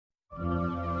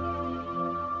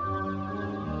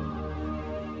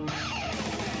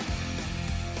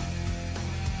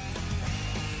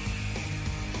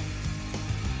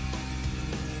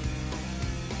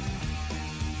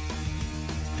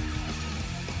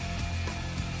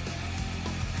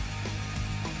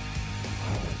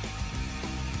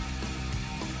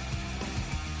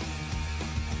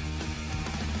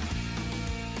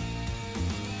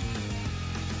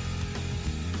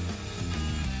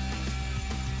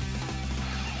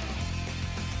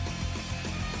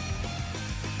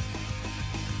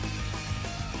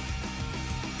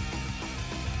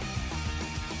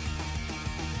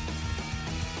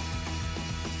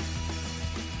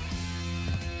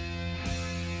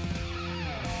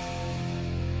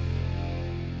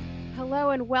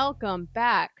Hello and welcome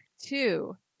back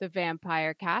to the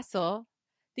Vampire Castle,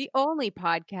 the only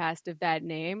podcast of that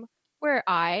name where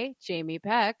I, Jamie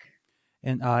Peck,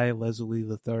 And I, Leslie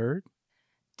the Third,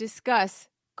 discuss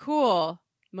cool,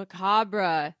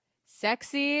 macabre,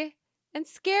 sexy, and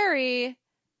scary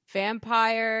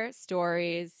vampire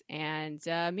stories and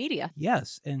media.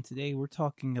 Yes, and today we're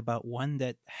talking about one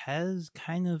that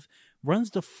runs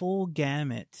the full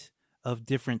gamut of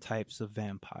different types of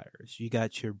vampires. You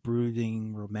got your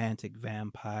brooding, romantic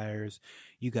vampires.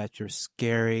 You got your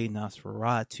scary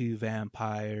Nosferatu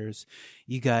vampires.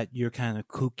 You got your kind of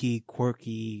kooky,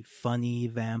 quirky, funny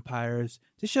vampires.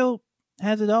 The show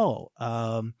has it all.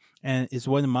 And it's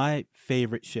one of my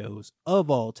favorite shows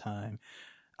of all time.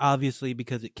 Obviously,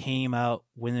 because it came out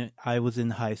when I was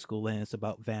in high school, and it's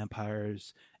about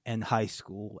vampires and high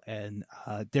school, and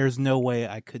there's no way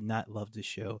I could not love the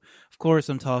show. Of course,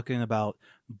 I'm talking about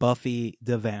Buffy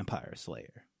the Vampire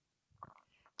Slayer.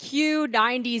 Cue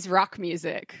 90s rock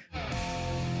music.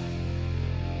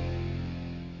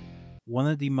 One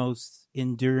of the most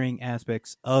enduring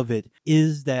aspects of it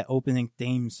is that opening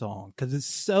theme song, because it's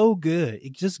so good.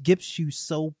 It just gets you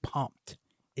so pumped.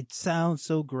 It sounds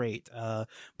so great.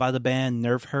 By the band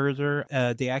Nerf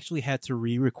Herder. They actually had to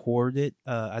re-record it,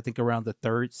 I think around the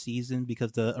third season,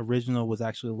 because the original was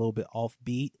actually a little bit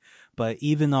offbeat. But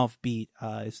even offbeat,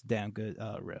 it's a damn good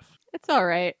riff. It's all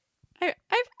right.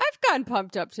 I've gotten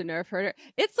pumped up to Nerf Herder.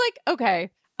 It's like, okay,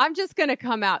 I'm just going to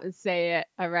come out and say it,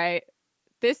 all right?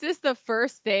 This is the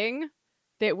first thing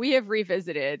that we have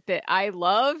revisited that I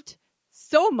loved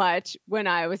so much when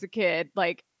I was a kid.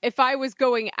 Like, if I was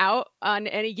going out on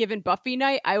any given Buffy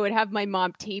night, I would have my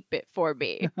mom tape it for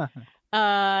me.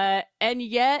 And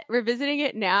yet, revisiting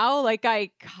it now, like,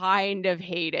 I kind of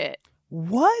hate it.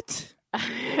 What?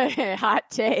 Hot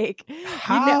take.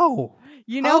 How?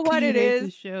 You know How what can you it hate is?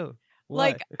 this show?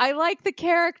 Like, I like the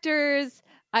characters.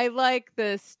 I like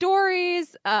the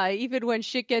stories. Even when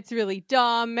shit gets really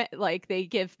dumb, like they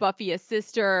give Buffy a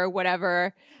sister or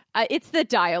whatever. It's the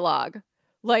dialogue.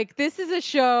 Like, this is a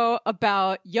show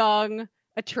about young,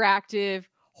 attractive,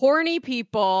 horny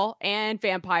people and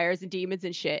vampires and demons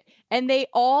and shit. And they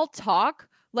all talk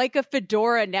like a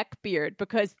fedora neckbeard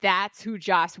because that's who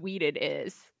Joss Whedon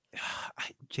is.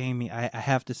 Jamie, I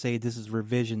have to say this is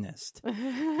revisionist.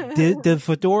 The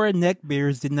fedora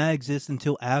neckbeards did not exist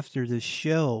until after the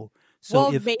show.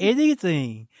 So Well, if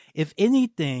anything,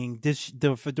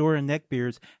 the fedora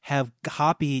neckbeards have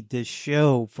copied this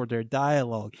show for their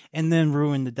dialogue and then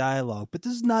ruined the dialogue. But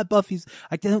this is not Buffy's.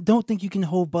 I don't think you can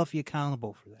hold Buffy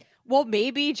accountable for that. Well,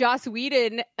 maybe Joss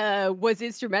Whedon was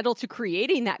instrumental to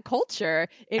creating that culture,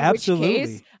 in Absolutely. which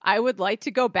case I would like to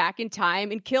go back in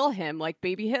time and kill him like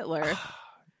baby Hitler.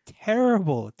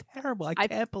 Terrible. I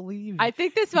can't believe I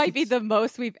think this might be the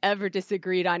most we've ever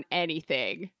disagreed on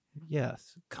anything.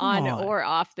 Yes. Come on. Or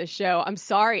off the show. I'm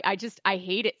sorry. I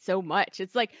hate it so much.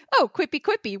 It's like, oh,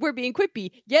 quippy. We're being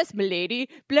quippy. Yes, milady.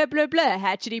 Blah, blah, blah.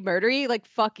 Hatchety murdery. Like,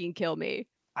 fucking kill me.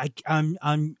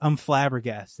 I'm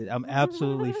flabbergasted. I'm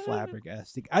absolutely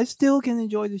flabbergasted. I still can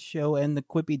enjoy the show and the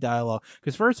quippy dialogue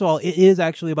because, first of all, it is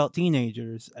actually about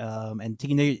teenagers.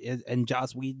 And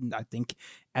Joss Whedon, I think,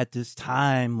 at this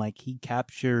time, like, he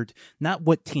captured not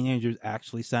what teenagers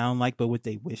actually sound like, but what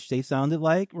they wish they sounded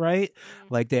like, right?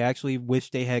 Like, they actually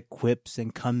wish they had quips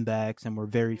and comebacks and were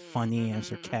very funny and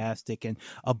sarcastic and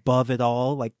above it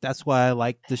all. Like, that's why I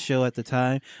liked the show at the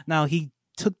time. Now, he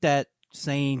took that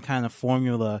same kind of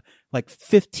formula like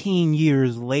 15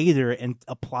 years later and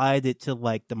applied it to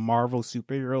like the Marvel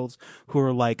superheroes who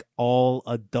are like all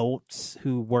adults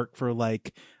who work for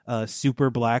like Super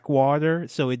Blackwater,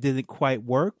 so it didn't quite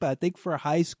work. But I think for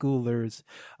high schoolers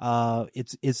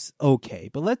it's okay.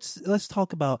 But let's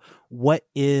talk about what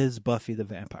is Buffy the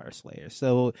Vampire Slayer.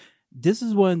 So this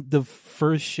is one of the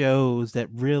first shows that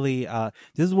really,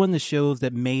 this is one of the shows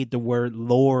that made the word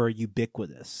lore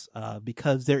ubiquitous,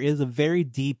 because there is a very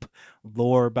deep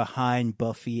lore behind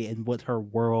Buffy and what her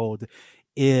world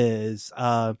is.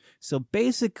 So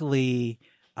basically,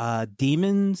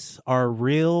 demons are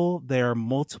real. There are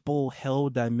multiple hell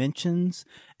dimensions,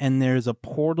 and there's a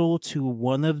portal to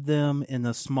one of them in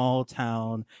a small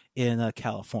town in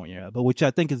California, but which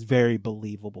I think is very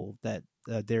believable that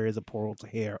there is a portal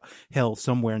to hell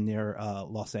somewhere near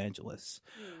Los Angeles.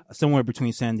 somewhere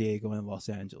between San Diego and Los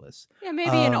Angeles. Yeah,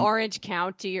 maybe in Orange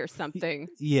County or something.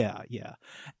 Yeah.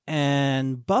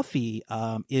 And Buffy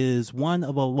is one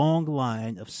of a long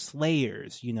line of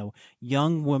slayers,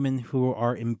 young women who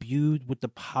are imbued with the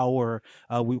power,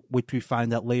 which we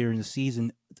find out later in the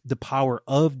season, the power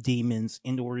of demons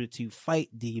in order to fight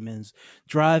demons,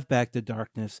 drive back the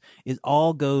darkness. It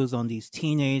all goes on these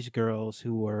teenage girls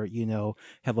who are,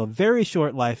 have a very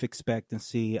short life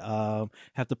expectancy, have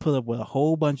to put up with a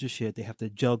whole bunch of shit. They have to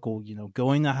juggle,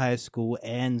 going to high school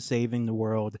and saving the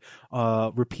world,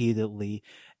 repeatedly.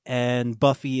 And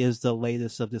Buffy is the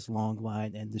latest of this long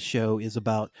line, and the show is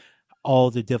about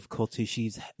all the difficulty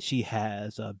she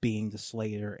has being the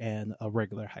Slayer and a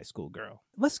regular high school girl.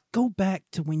 Let's go back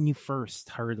to when you first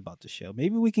heard about the show.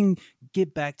 Maybe we can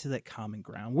get back to that common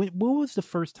ground. What was the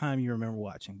first time you remember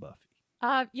watching Buffy?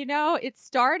 It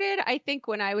started, I think,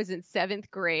 when I was in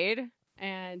 7th grade,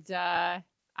 and I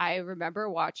remember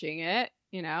watching it,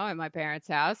 at my parents'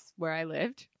 house where I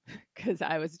lived. Because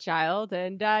I was a child,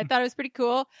 and I thought it was pretty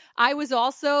cool. I was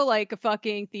also like a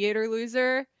fucking theater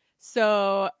loser.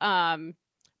 So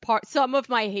some of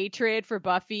my hatred for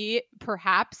Buffy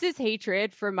perhaps is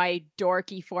hatred for my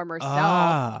dorky former self.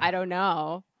 I don't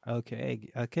know. Okay.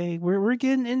 We're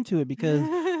getting into it because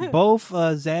both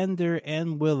Xander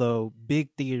and Willow,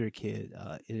 big theater kid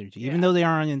energy, even though they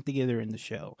aren't in theater in the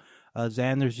show.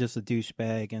 Xander's just a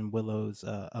douchebag, and Willow's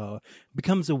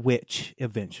becomes a witch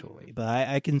eventually. But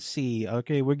I can see.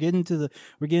 Okay, we're getting to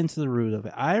the root of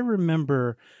it. I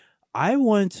remember I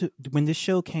wanted to, when this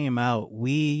show came out,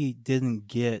 we didn't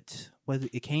get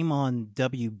it came on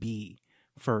WB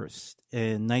first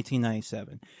in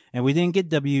 1997, and we didn't get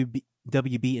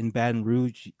WB in Baton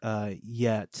Rouge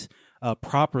yet.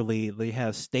 Properly. They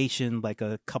have stationed like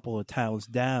a couple of towns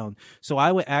down. So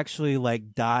I would actually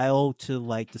like dial to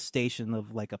like the station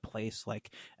of like a place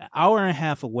like an hour and a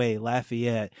half away,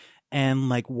 Lafayette, and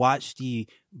like watch you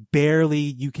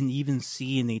can even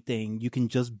see anything. You can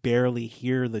just barely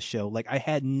hear the show. Like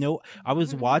I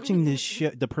was watching this show,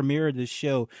 the premiere of this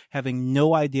show, having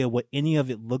no idea what any of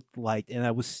it looked like. And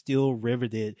I was still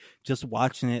riveted just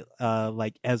watching it,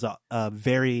 like as a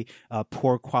very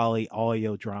poor quality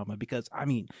audio drama, because I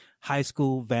mean, high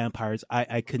school vampires,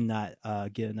 I could not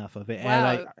get enough of it. Wow.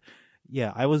 And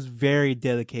I was very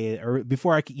dedicated, or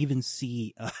before I could even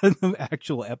see the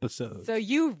actual episode. So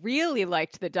you really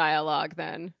liked the dialogue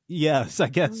then? Yes, I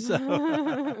guess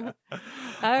so.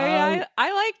 I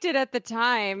liked it at the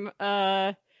time.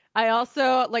 I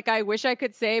also, I wish I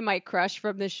could say my crush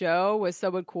from the show was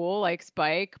someone cool like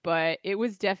Spike, but it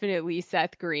was definitely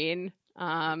Seth Green.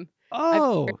 I've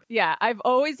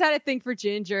always had a thing for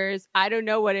gingers. I don't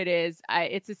know what it is.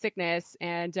 It's a sickness,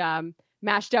 and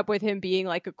mashed up with him being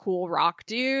like a cool rock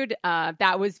dude,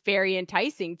 that was very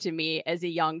enticing to me as a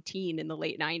young teen in the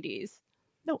late 90s.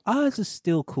 No, Oz is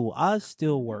still cool. Oz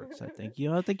still works, I think.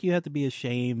 I think you have to be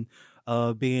ashamed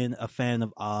of being a fan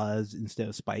of Oz instead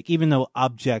of Spike, even though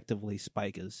objectively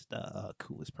Spike is the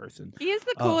coolest person. He is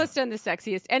the coolest and the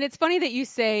sexiest. And it's funny that you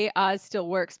say Oz still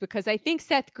works, because I think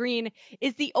Seth Green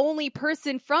is the only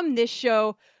person from this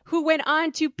show who went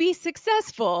on to be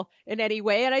successful in any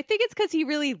way. And I think it's because he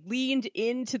really leaned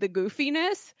into the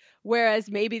goofiness,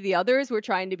 whereas maybe the others were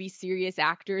trying to be serious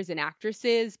actors and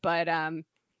actresses. But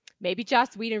maybe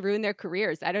Joss Whedon ruined their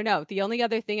careers. I don't know. The only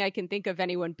other thing I can think of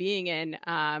anyone being in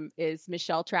is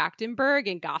Michelle Trachtenberg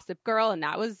in Gossip Girl, and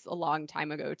that was a long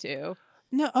time ago too.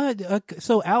 No,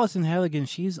 so Allison Halligan,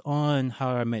 she's on How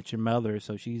I Met Your Mother,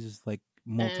 so she's like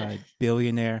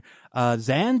multi-billionaire.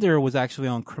 Xander was actually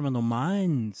on Criminal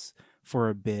Minds for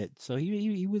a bit, so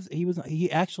he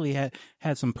actually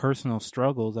had some personal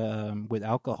struggles with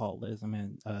alcoholism,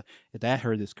 and that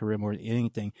hurt his career more than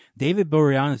anything. David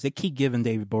Boreanaz, they keep giving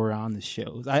David Boreanaz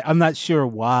shows. I'm not sure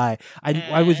why.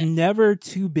 I was never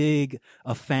too big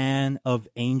a fan of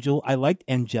Angel. I liked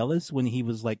Angelus when he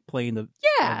was like playing the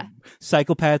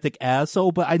psychopathic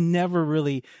asshole, but I never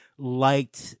really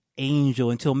liked Angel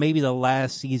until maybe the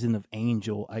last season of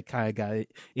Angel. I kind of got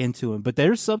into him, but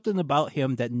there's something about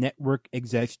him that network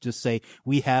execs just say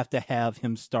we have to have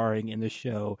him starring in the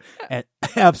show at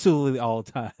absolutely all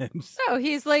times. So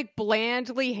he's like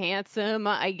blandly handsome,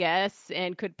 I guess,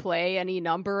 and could play any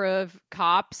number of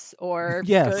cops or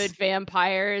good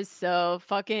vampires. So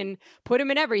fucking put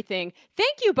him in everything.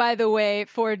 Thank you, by the way,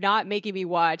 for not making me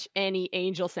watch any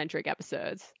Angel-centric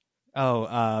episodes.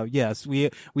 Oh, yes. We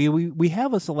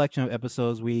have a selection of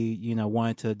episodes we,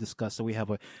 wanted to discuss, so we have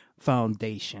a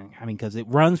foundation. I mean, because it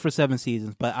runs for 7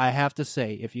 seasons, but I have to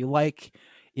say, if you like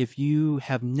if you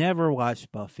have never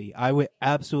watched Buffy, I would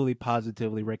absolutely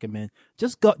positively recommend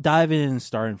just go dive in and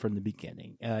starting from the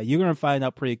beginning. You're going to find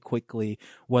out pretty quickly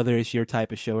whether it's your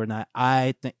type of show or not.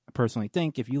 Personally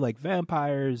think if you like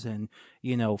vampires and,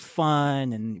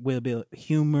 fun and with a bit of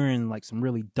humor and like some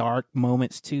really dark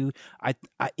moments too,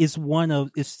 it's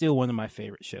still one of my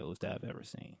favorite shows that I've ever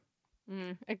seen.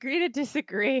 Agree to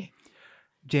disagree.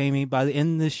 Jamie, by the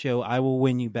end of this show, I will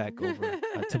win you back over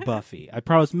to Buffy. I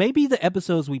promise. Maybe the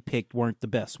episodes we picked weren't the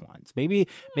best ones. Maybe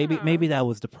that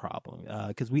was the problem.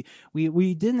 Because we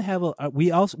didn't have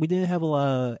we didn't have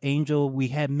a Angel. We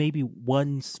had maybe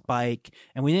one Spike,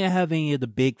 and we didn't have any of the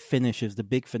big finishes, the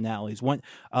big finales. One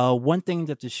thing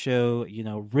that the show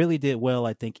really did well,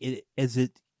 I think, it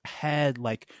had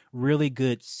like really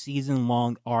good season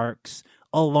long arcs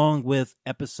along with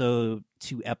episode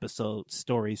to episode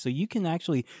stories. So you can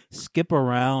actually skip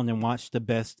around and watch the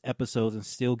best episodes and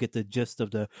still get the gist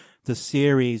of the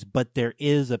series, but there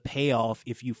is a payoff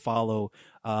if you follow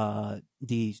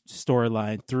the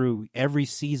storyline through. Every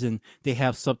season they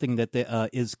have something that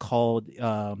is called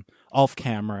off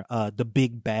camera the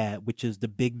big bad, which is the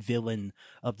big villain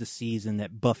of the season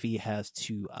that Buffy has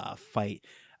to fight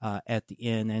at the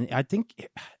end. And I think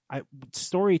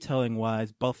storytelling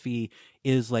wise, Buffy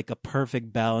is like a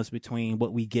perfect balance between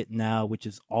what we get now, which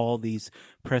is all these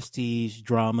prestige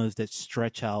dramas that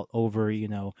stretch out over,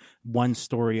 one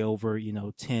story over,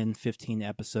 10, 15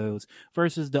 episodes,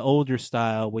 versus the older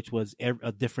style, which was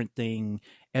a different thing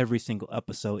every single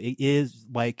episode. It is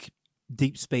like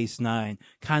Deep Space Nine,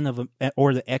 kind of,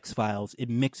 or the X-Files. It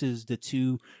mixes the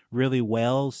two really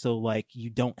well, so like you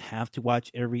don't have to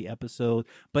watch every episode,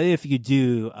 but if you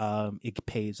do, it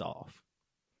pays off.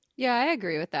 Yeah, I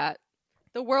agree with that.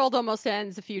 The world almost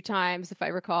ends a few times, if I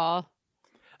recall.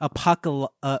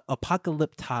 Apocalypti,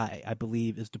 I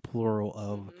believe, is the plural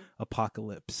of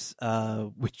apocalypse,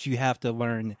 which you have to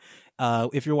learn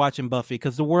if you're watching Buffy,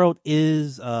 because the world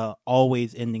is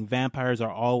always ending. Vampires are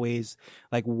always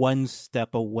like one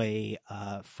step away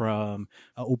from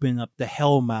opening up the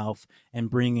Hellmouth and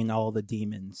bringing all the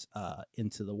demons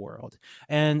into the world.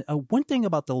 And one thing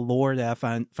about the lore that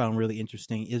I found really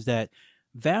interesting is that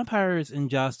vampires in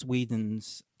Joss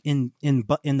Whedon's in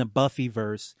the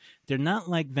Buffyverse, they're not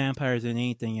like vampires in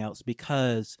anything else,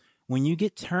 because when you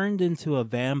get turned into a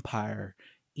vampire,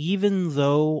 even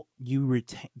though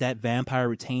that vampire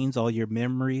retains all your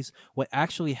memories, what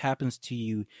actually happens to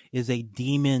you is a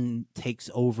demon takes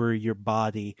over your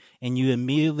body and you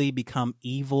immediately become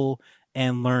evil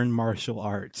and learn martial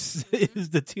arts. Is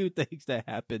the two things that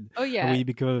happen when you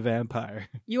become a vampire.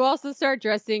 You also start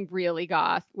dressing really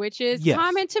goth, which is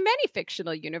common to many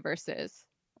fictional universes.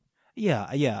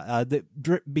 Yeah.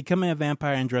 Becoming a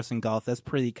vampire and dressing goth, that's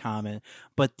pretty common.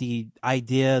 But the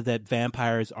idea that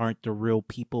vampires aren't the real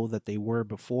people that they were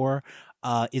before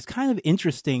is kind of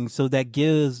interesting. So that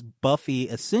gives Buffy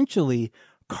essentially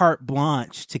carte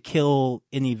blanche to kill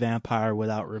any vampire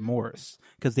without remorse,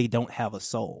 because they don't have a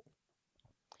soul.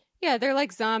 Yeah, they're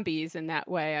like zombies in that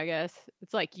way, I guess.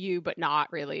 It's like you, but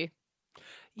not really.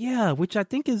 Yeah, which I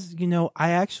think is,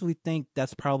 I actually think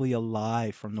that's probably a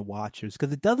lie from the Watchers,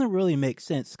 because it doesn't really make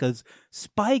sense, because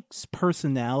Spike's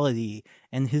personality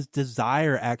and his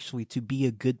desire actually to be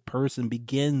a good person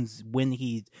begins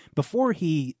before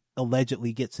he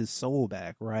allegedly gets his soul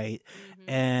back, right?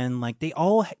 And like they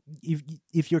all,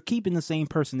 if you're keeping the same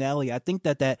personality, I think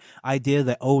that idea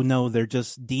that, oh no, they're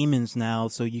just demons now,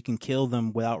 so you can kill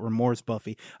them without remorse,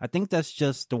 Buffy, I think that's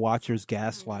just the Watchers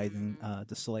gaslighting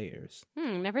the Slayers.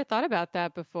 Never thought about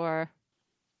that before.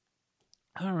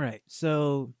 All right,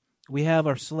 so we have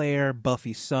our Slayer,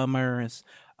 Buffy Summers,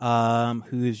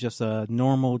 who is just a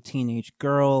normal teenage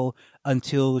girl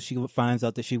until she finds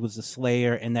out that she was a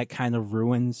Slayer, and that kind of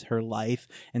ruins her life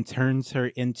and turns her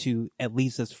into, at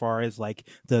least as far as like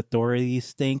the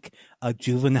authorities think, a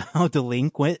juvenile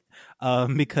delinquent,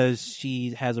 because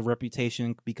she has a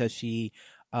reputation, because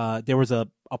there was a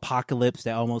apocalypse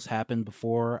that almost happened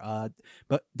before,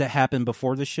 but that happened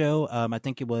before the show. I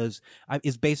think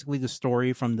it's basically the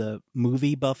story from the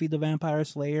movie Buffy the Vampire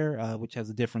Slayer, which has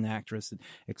a different actress,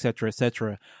 et cetera, et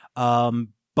cetera.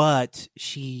 But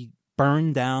she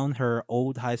burned down her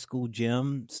old high school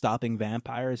gym, stopping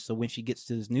vampires. So when she gets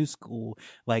to this new school,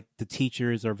 like the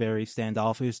teachers are very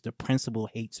standoffish. The principal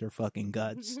hates her fucking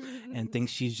guts and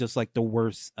thinks she's just like the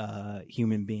worst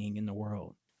human being in the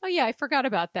world. Oh yeah, I forgot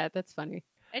about that. That's funny.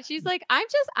 And she's like, I'm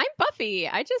Buffy.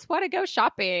 I just want to go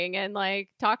shopping and like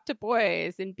talk to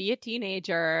boys and be a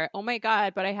teenager. Oh my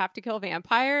God, but I have to kill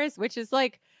vampires, which is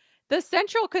like the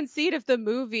central conceit of the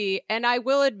movie. And I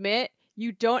will admit,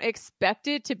 you don't expect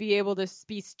it to be able to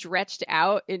be stretched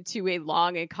out into a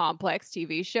long and complex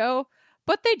TV show,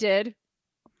 but they did.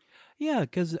 Yeah,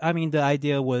 because I mean, the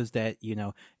idea was that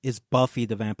is Buffy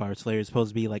the Vampire Slayer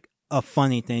supposed to be like a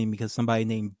funny thing because somebody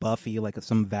named Buffy, like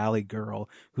some valley girl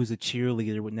who's a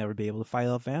cheerleader, would never be able to fight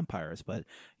off vampires, but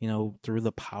through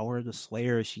the power of the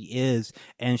Slayer, she is,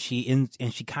 and she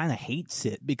kind of hates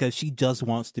it because she just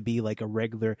wants to be like a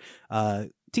regular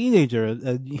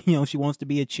teenager. She wants to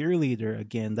be a cheerleader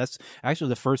again. That's actually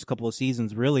the first couple of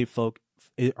seasons really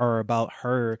are about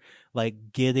her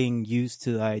like getting used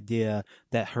to the idea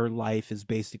that her life is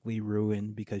basically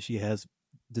ruined because she has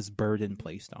this burden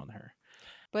placed on her.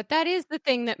 But that is the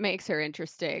thing that makes her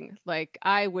interesting. Like,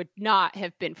 I would not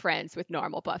have been friends with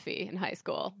normal Buffy in high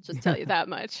school. Just tell you that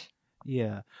much.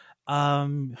 Yeah.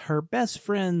 Her best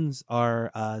friends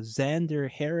are Xander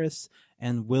Harris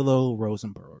and Willow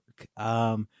Rosenberg.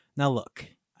 Now look,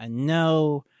 I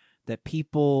know that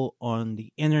people on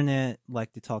the internet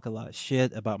like to talk a lot of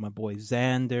shit about my boy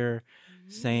Xander,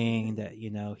 saying that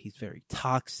he's very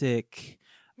toxic.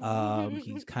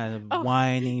 He's kind of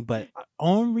whiny, but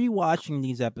on rewatching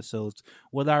these episodes,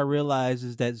 what I realize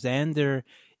is that Xander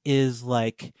is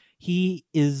like he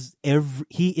is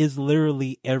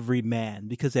literally every man,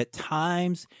 because at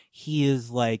times he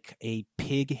is like a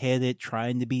pig-headed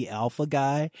trying to be alpha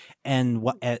guy, and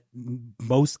at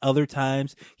most other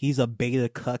times he's a beta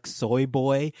cuck soy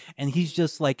boy, and he's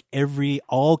just like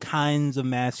all kinds of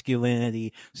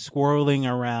masculinity swirling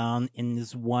around in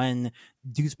this one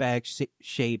douchebag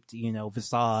shaped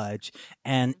visage.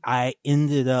 And I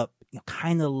ended up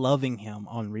kind of loving him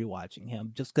on rewatching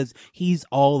him just because he's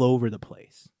all over the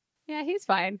place. Yeah, he's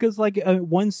fine. Because like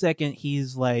 1 second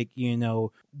he's like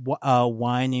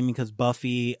whining because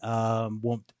Buffy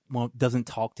doesn't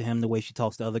talk to him the way she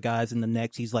talks to other guys, and the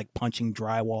next he's like punching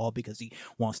drywall because he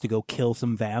wants to go kill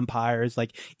some vampires.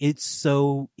 Like,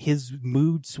 his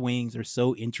mood swings are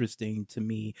so interesting to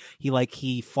me. He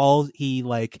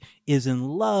is in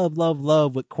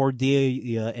love with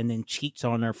Cordelia, and then cheats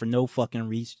on her for no fucking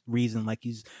reason, like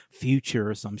he's Future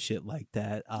or some shit like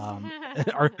that.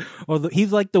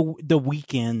 He's like the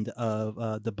Weekend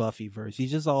of the Buffy verse.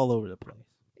 He's just all over the place.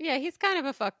 Yeah, he's kind of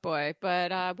a fuckboy,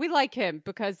 but we like him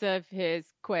because of his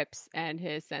quips and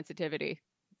his sensitivity.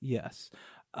 Yes.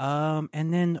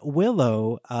 And then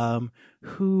Willow,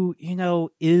 who,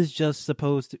 is just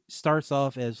starts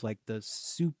off as like the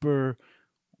super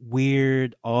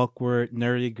weird, awkward,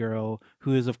 nerdy girl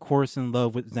who is of course in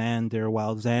love with Xander,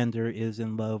 while Xander is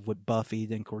in love with Buffy,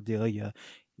 then Cordelia.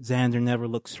 Xander never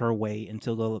looks her way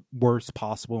until the worst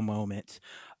possible moment.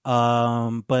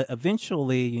 But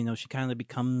eventually, she kind of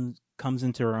comes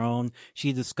into her own.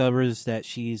 She discovers that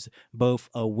she's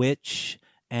both a witch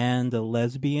and a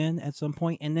lesbian at some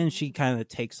point, and then she kind of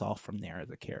takes off from there as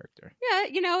a character. Yeah,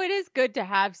 it is good to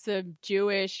have some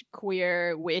Jewish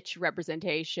queer witch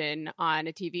representation on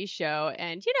a TV show,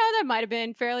 and that might have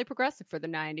been fairly progressive for the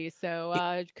 90s,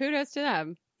 so kudos to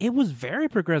them. It was very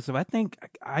progressive. I think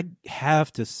I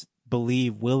have to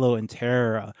believe Willow and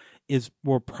Tara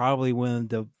were probably one of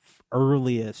the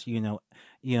earliest,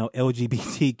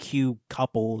 LGBTQ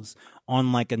couples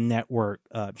on like a network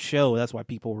show. That's why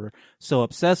people were so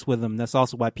obsessed with them. That's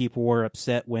also why people were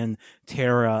upset when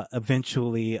Tara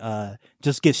eventually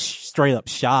just gets straight up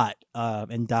shot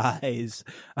and dies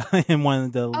in one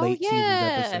of the late season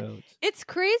episodes. It's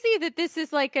crazy that this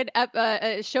is like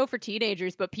a show for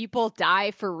teenagers, but people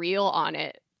die for real on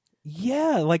it.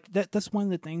 Yeah, like that's one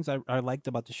of the things I liked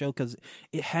about the show, because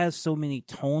it has so many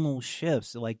tonal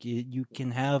shifts. Like you can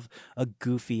have a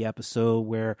goofy episode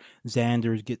where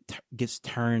Xander gets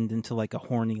turned into like a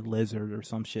horny lizard or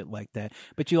some shit like that,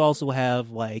 but you also have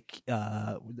like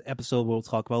the episode we'll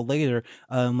talk about later,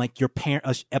 like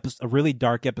a really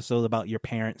dark episode about your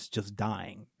parents just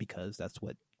dying, because that's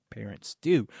what parents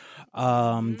do.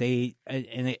 And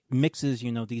it mixes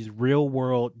these real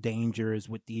world dangers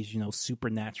with these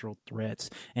supernatural threats,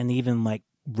 and even like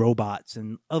robots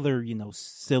and other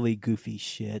silly goofy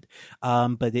shit,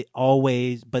 but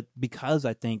because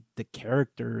I think the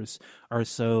characters are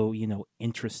so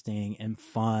interesting and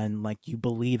fun, like you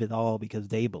believe it all because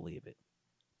they believe it.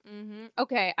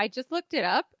 Okay, I just looked it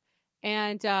up,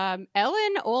 and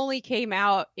Ellen only came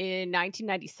out in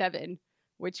 1997,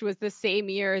 which was the same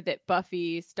year that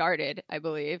Buffy started, I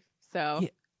believe. So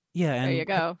yeah, there you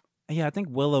go. I think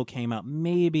Willow came out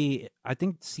I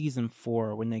think season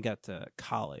 4 when they got to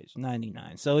college,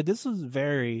 99. So this was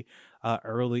very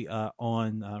early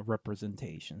on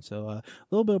representation. So a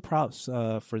little bit of props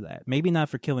for that. Maybe not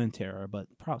for killing Tara, but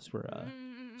props for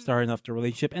starting off the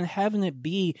relationship and having it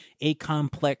be a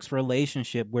complex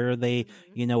relationship where they,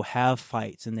 have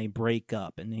fights and they break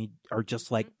up and they are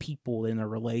just like people in a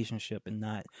relationship and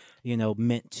not,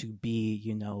 meant to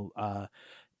be,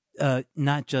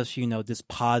 not just, this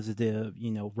positive,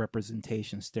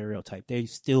 representation stereotype. They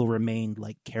still remain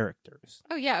like characters.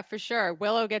 Oh, yeah, for sure.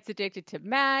 Willow gets addicted to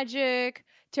magic.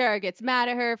 Tara gets mad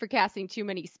at her for casting too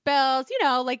many spells,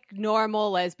 like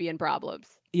normal lesbian problems.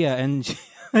 Yeah,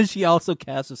 and she also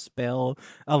casts a spell,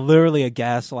 literally a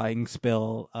gaslighting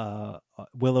spell.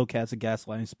 Willow casts a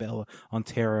gaslighting spell on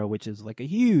Tara, which is like a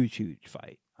huge, huge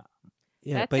fight.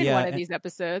 That's in one of these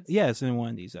episodes. Yes, in one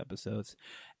of these episodes.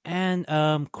 And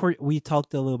we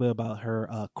talked a little bit about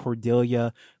her,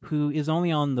 Cordelia, who is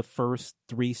only on the first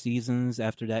 3 seasons.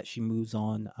 After that, she moves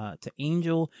on to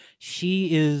Angel.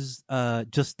 She is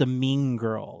just the mean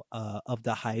girl of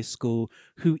the high school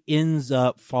who ends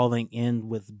up falling in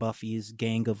with Buffy's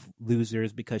gang of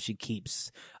losers because she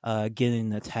keeps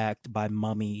getting attacked by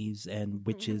mummies and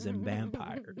witches and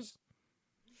vampires.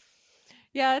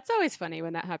 Yeah, it's always funny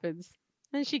when that happens.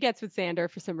 And she gets with Xander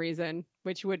for some reason,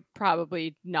 which would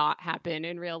probably not happen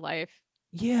in real life.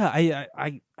 Yeah,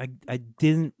 I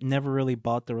didn't never really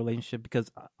bought the relationship because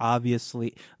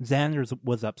obviously Xander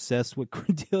was obsessed with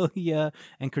Cordelia,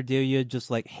 and Cordelia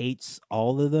just like hates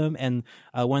all of them. And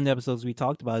one of the episodes we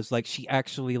talked about is like she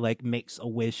actually like makes a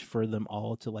wish for them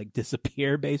all to like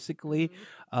disappear, basically,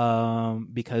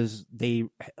 because they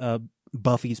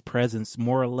Buffy's presence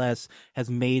more or less has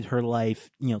made her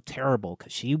life, terrible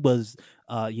because she was,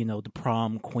 the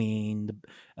prom queen,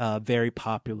 very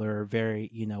popular,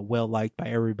 very, well liked by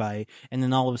everybody. And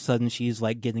then all of a sudden she's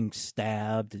like getting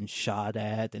stabbed and shot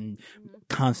at and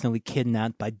constantly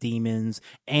kidnapped by demons.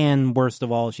 And worst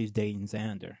of all, she's dating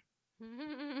Xander.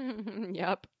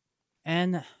 Yep.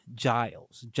 And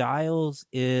Giles. Giles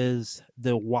is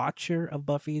the Watcher of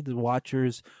Buffy. The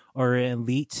Watchers are an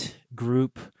elite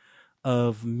group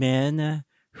of men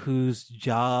whose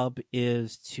job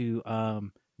is to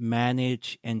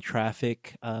manage and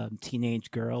traffic teenage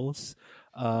girls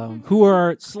who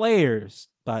are slayers,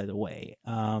 by the way.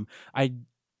 I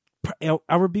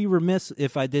would be remiss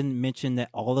if I didn't mention that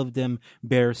all of them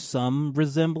bear some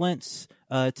resemblance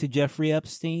to Jeffrey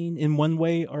Epstein in one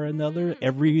way or another.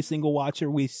 Every single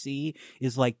Watcher we see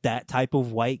is like that type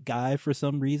of white guy for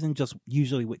some reason, just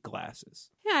usually with glasses.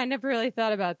 Yeah, I never really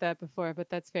thought about that before, but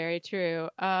that's very true.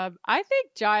 I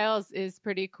think Giles is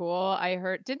pretty cool. I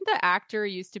heard, didn't the actor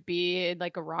used to be in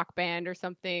like a rock band or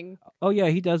something? Oh yeah,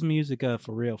 he does music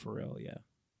for real, yeah.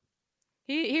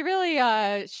 He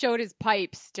really showed his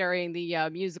pipes during the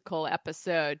musical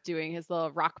episode, doing his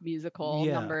little rock musical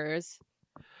numbers.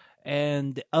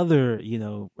 And the other,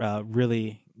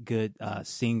 really good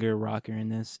singer rocker in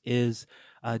this is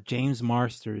James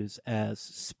Marsters as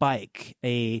Spike,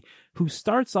 who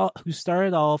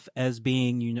started off as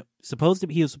being, he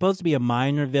was supposed to be a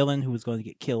minor villain who was going to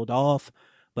get killed off,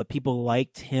 but people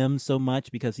liked him so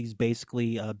much because he's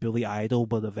basically Billy Idol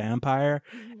but a vampire,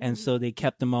 and so they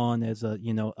kept him on as a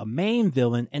main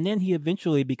villain, and then he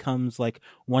eventually becomes like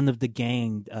one of the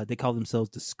gang. They call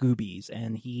themselves the Scoobies,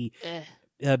 and he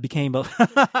became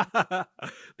a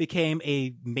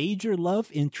major love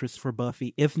interest for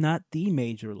Buffy, if not the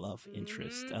major love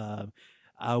interest.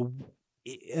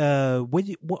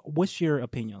 What's your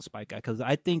opinion on Spike? Because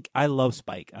I think I love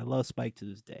Spike. I love Spike to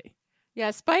this day.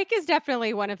 Yeah, Spike is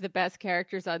definitely one of the best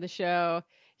characters on the show.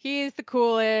 He's the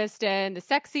coolest and the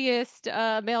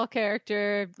sexiest male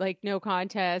character, like no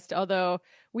contest. Although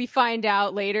we find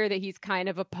out later that he's kind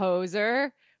of a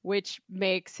poser, which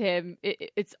makes him,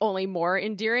 it's only more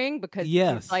endearing because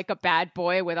he's like a bad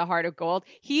boy with a heart of gold.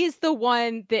 He's the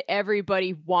one that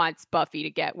everybody wants Buffy to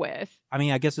get with. I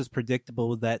mean, I guess it's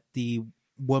predictable that the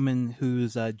woman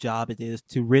whose job it is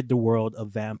to rid the world of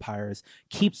vampires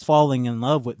keeps falling in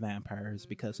love with vampires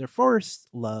because her first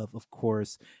love, of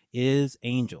course, is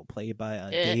Angel, played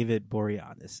by David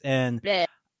Boreanaz. And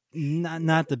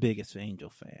not the biggest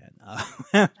Angel fan, I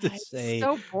have to say.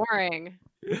 So boring.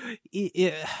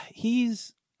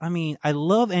 I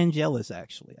love Angelus,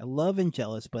 actually. I love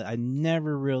Angelus, but I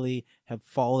never really have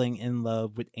fallen in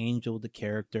love with Angel, the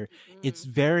character. It's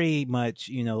very much,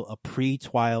 a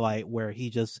pre-Twilight where he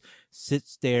just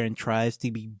sits there and tries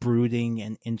to be brooding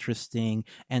and interesting.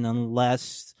 And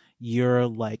unless you're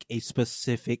like a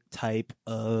specific type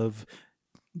of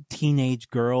teenage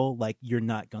girl, like you're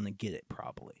not going to get it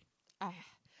probably.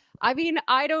 I mean,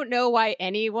 I don't know why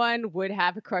anyone would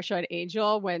have a crush on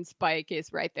Angel when Spike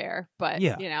is right there. But,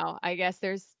 I guess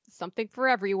there's something for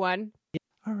everyone.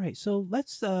 All All right, so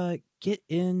let's get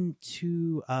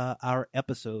into our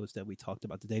episodes that we talked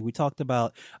about today. We talked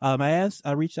about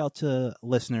I reached out to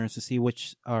listeners to see what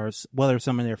are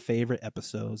some of their favorite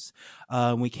episodes.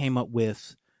 We came up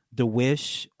with The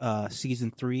Wish,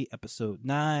 season 3, episode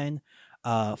 9,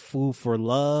 Fool for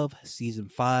Love, season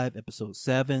 5, episode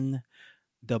 7,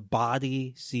 The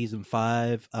Body, season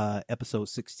 5, episode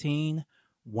 16.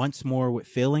 Once More with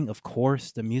Feeling, of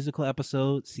course, the musical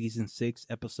episode, season 6,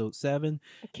 episode 7.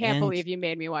 I can't believe you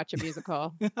made me watch a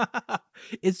musical.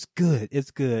 It's good. It's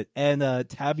good. And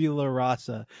Tabula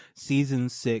Rasa, season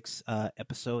 6,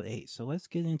 episode 8. So let's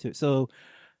get into it. So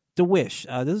The Wish,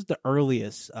 this is the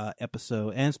earliest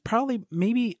episode, and it's probably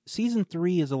maybe season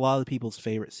 3 is a lot of people's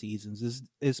favorite seasons. This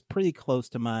is pretty close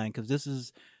to mine because this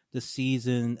is the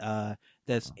season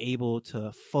that's able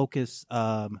to focus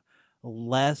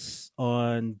less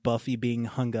on Buffy being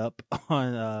hung up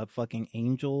on fucking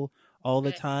Angel all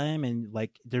the time, and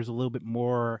like there's a little bit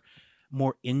more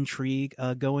intrigue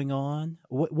going on.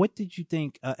 What did you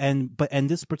think? And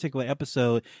this particular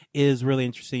episode is really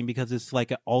interesting because it's like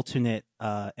an alternate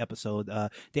episode.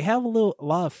 They have a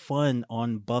lot of fun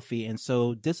on Buffy, and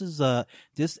so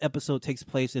this episode takes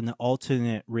place in the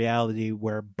alternate reality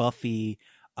where Buffy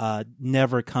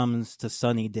never comes to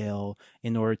Sunnydale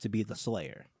in order to be the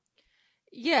Slayer.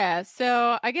 Yeah,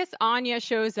 so I guess Anya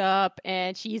shows up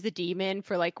and she's a demon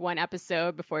for like one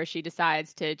episode before she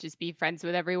decides to just be friends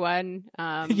with everyone.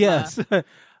 Yes.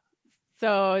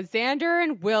 So Xander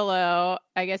and Willow,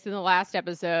 I guess in the last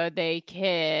episode, they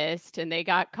kissed and they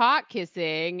got caught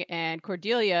kissing. And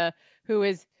Cordelia, who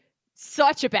is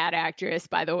such a bad actress,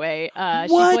 by the way. What?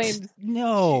 She blames,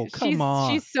 No, come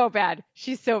on. She's so bad.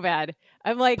 She's so bad.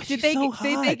 I'm like, But did she's so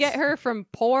they get hot. her from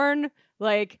porn?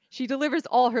 Like, she delivers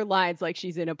all her lines like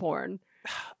she's in a porn.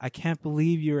 I can't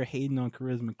believe you were hating on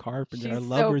Charisma Carpenter. She's I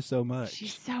love her so much.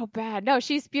 She's so bad. No,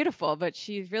 she's beautiful, but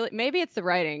she's really, maybe it's the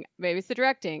writing, maybe it's the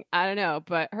directing. I don't know,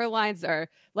 but her lines are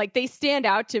like, they stand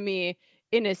out to me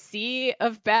in a sea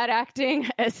of bad acting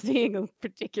as being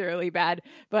particularly bad.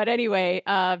 But anyway,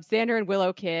 Xander and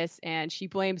Willow kiss and she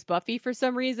blames Buffy for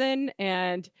some reason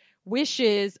and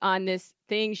wishes on this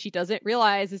thing she doesn't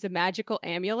realize is a magical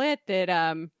amulet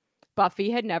that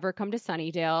Buffy had never come to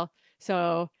Sunnydale.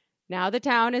 So now the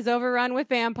town is overrun with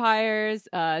vampires.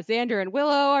 Xander and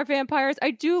Willow are vampires.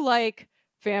 I do like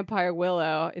Vampire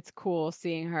Willow. It's cool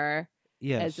seeing her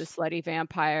as a slutty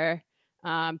vampire.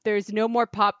 There's no more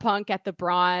pop punk at the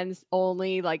Bronze,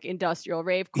 only like industrial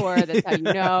ravecore. That's how you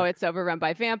know it's overrun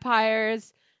by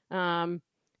vampires. The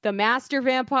master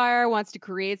vampire wants to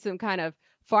create some kind of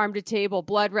farm to table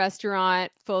blood restaurant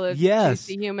full of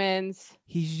juicy humans.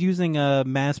 He's using a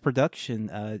mass production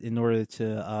in order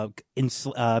to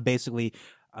basically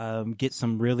get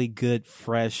some really good,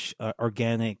 fresh,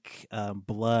 organic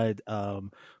blood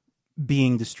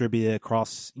being distributed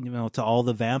across, to all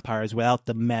the vampires without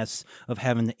the mess of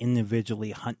having to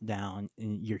individually hunt down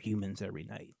your humans every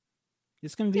night.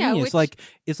 It's convenient. Yeah,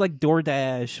 it's like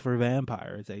DoorDash for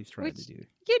vampires. They've tried to do.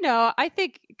 I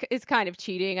think it's kind of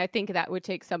cheating. I think that would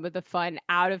take some of the fun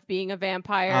out of being a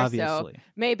vampire. Obviously. So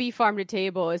maybe farm to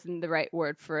table isn't the right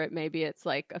word for it. Maybe it's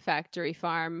like a factory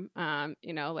farm.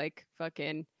 Like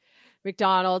fucking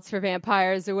McDonald's for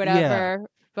vampires or whatever. Yeah.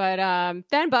 But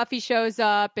then Buffy shows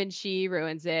up and she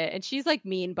ruins it. And she's like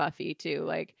mean Buffy too.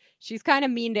 Like she's kind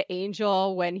of mean to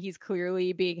Angel when he's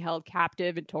clearly being held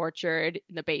captive and tortured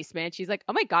in the basement. She's like,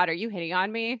 "Oh my God, are you hitting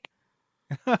on me?"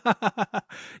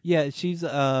 Yeah, she's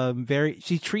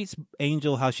she treats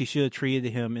Angel how she should have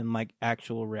treated him in like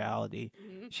actual reality.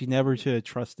 Mm-hmm. She never should have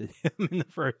trusted him in the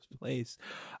first place.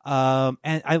 And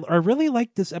I really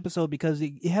like this episode because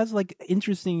it has like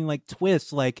interesting like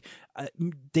twists. Like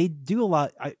they do a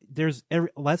lot.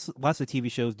 Lots of TV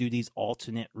shows do these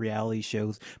alternate reality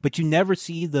shows, but you never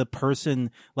see the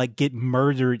person like get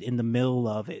murdered in the middle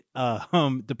of it.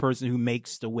 The person who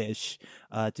makes the wish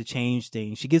to change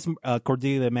things. She gets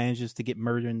Cordelia manages to get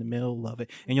murdered in the middle of it,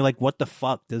 and you're like, what the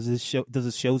fuck? Does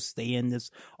the show stay in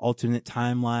this alternate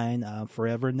timeline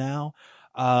forever now?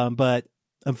 But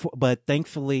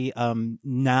thankfully,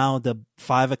 now the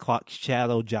 5 o'clock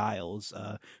Shadow Giles,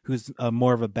 who's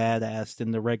more of a badass than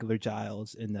the regular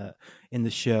Giles in the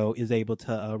show, is able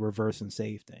to reverse and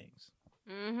save things.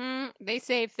 Mm-hmm. They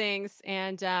save things,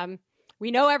 and we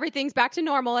know everything's back to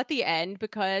normal at the end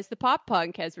because the pop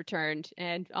punk has returned,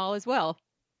 and all is well.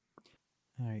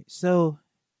 All right, so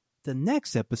the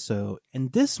next episode,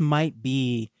 and this might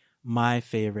be my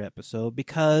favorite episode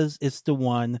because it's the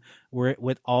one where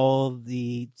with all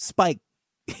the Spike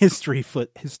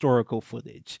historical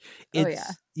footage.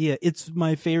 It's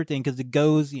my favorite thing because it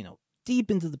goes,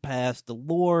 deep into the past, the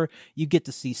lore. You get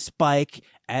to see Spike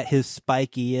at his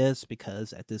spikiest,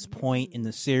 because at this point in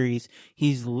the series,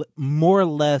 he's more or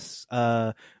less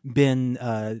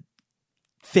been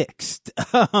fixed.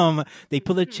 They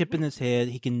put a chip in his head.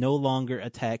 He can no longer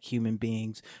attack human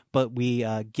beings, but we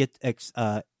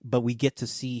get to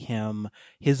see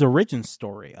his origin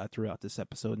story throughout this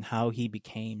episode, and how he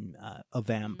became a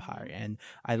vampire. And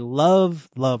I love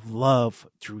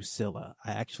Drusilla.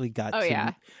 I actually got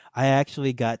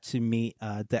to meet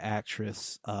the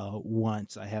actress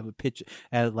once. I have a picture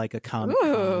at like a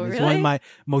Comic-Con. It's really? one of my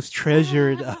most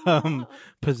treasured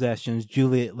possessions,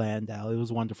 Juliet Landau. It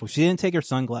was wonderful. She didn't take her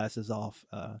sunglasses off,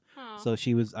 so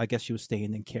I guess she was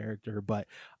staying in character. But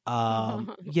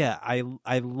yeah,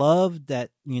 I love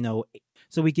that,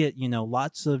 so we get,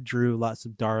 lots of Drew, lots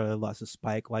of Darla, lots of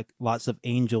Spike, like lots of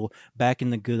Angel back in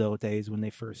the good old days when they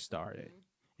first started.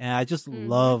 And I just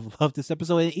love this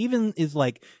episode. It even is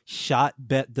like shot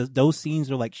those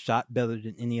scenes are like shot better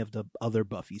than any of the other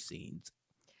Buffy scenes.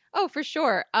 Oh, for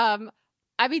sure.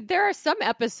 I mean, there are some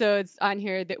episodes on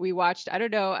here that we watched. I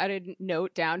don't know. I didn't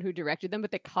note down who directed them, but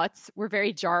the cuts were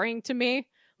very jarring to me.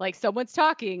 Like, someone's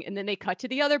talking and then they cut to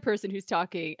the other person who's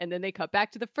talking and then they cut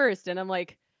back to the first. And I'm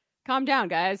like, calm down,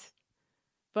 guys.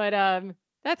 But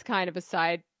that's kind of a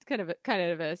side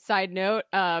note.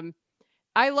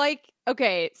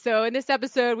 Okay, so in this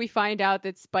episode, we find out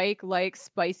that Spike likes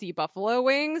spicy buffalo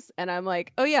wings. And I'm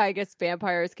like, oh yeah, I guess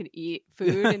vampires can eat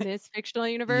food in this fictional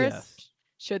universe. Yes.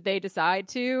 Should they decide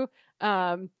to.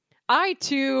 I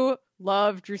too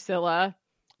love Drusilla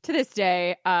to this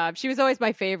day. She was always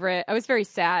my favorite. I was very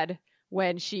sad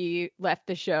when she left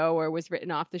the show or was written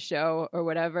off the show or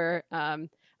whatever.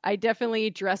 I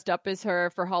definitely dressed up as her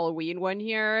for Halloween one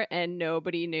year, and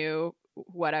nobody knew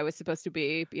what I was supposed to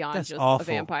be beyond That's just awful. a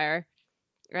vampire.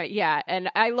 Right? Yeah,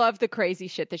 and I love the crazy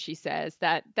shit that she says.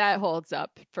 That holds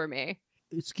up for me.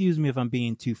 Excuse me if I'm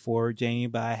being too forward, Jamie,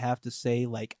 but I have to say,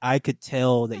 like, I could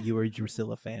tell that you were a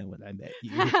Drusilla fan when I met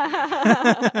you.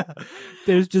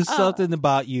 There's just something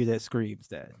about you that screams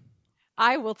that.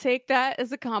 I will take that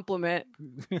as a compliment.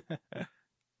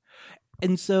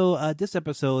 And so this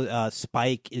episode,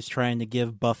 Spike is trying to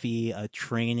give Buffy a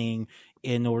training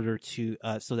in order to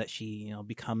so that she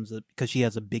becomes because she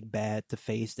has a big bad to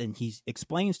face, and he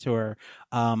explains to her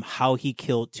how he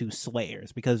killed 2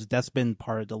 Slayers, because that's been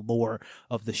part of the lore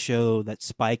of the show, that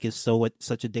Spike is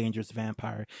such a dangerous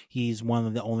vampire. He's one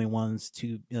of the only ones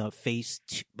to face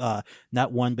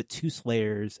not 1 but 2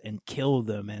 Slayers and kill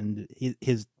them, and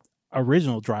his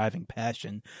original driving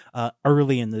passion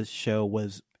early in this show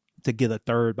was to get a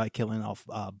 3rd by killing off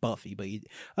Buffy, but he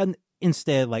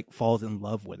instead like falls in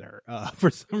love with her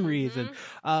for some reason.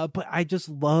 But I just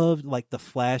loved like the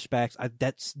flashbacks.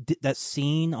 That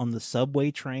scene on the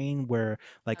subway train where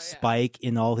like Spike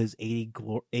in all his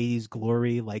 80s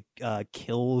glory like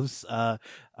kills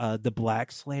the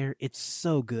Black Slayer. It's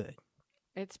so good.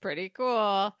 It's pretty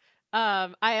cool.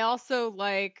 I also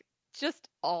like just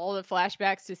all the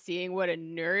flashbacks to seeing what a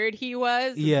nerd he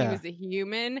was when he was a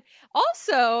human.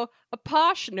 Also a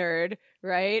posh nerd,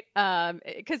 right?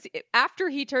 Because after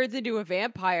he turns into a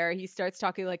vampire, he starts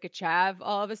talking like a chav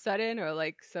all of a sudden, or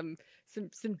like some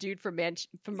dude from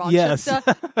Manchester.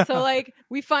 So like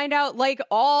we find out, like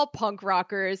all punk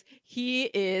rockers, he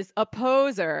is a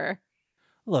poser.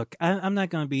 Look, I'm not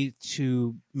going to be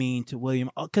too mean to William,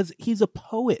 because he's a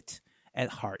poet at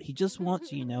heart. He just wants,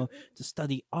 to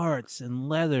study arts and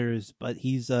letters, but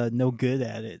he's no good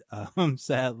at it,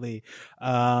 sadly.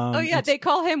 They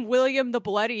call him William the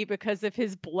Bloody because of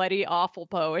his bloody awful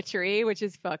poetry, which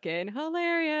is fucking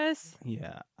hilarious.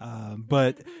 Yeah.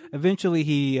 But eventually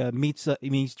he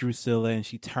meets Drusilla, and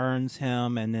she turns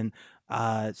him, and then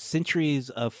centuries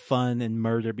of fun and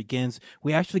murder begins.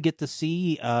 We actually get to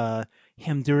see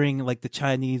him during like the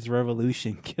Chinese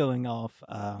Revolution killing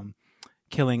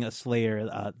a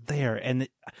Slayer there, and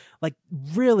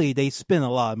really they spent a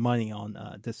lot of money on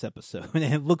this episode, and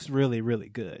it looks really, really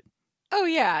good. Oh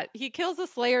yeah, he kills a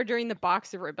Slayer during the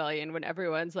Boxer Rebellion when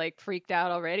everyone's like freaked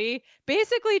out already,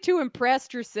 basically to impress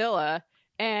Drusilla,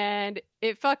 and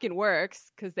it fucking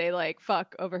works because they like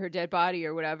fuck over her dead body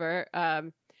or whatever.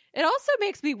 It also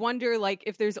makes me wonder, like,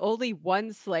 if there's only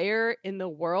one Slayer in the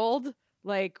world,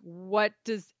 like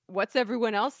what's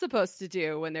everyone else supposed to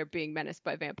do when they're being menaced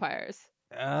by vampires?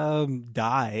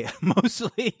 Die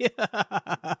mostly.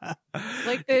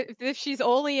 Like if she's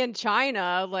only in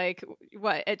China, like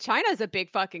what? China's a big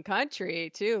fucking country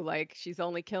too. Like she's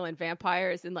only killing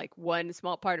vampires in like one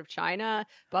small part of China.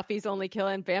 Buffy's only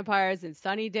killing vampires in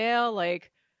Sunnydale.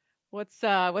 Like, what's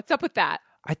up with that?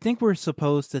 I think we're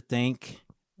supposed to think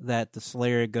that the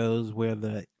Slayer goes where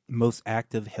the most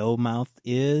active Hellmouth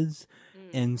is. Mm.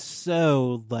 And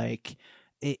so, like,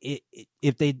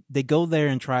 if they go there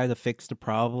and try to fix the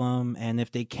problem, and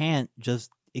if they can't,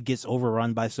 just it gets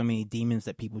overrun by so many demons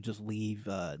that people just leave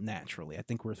naturally. I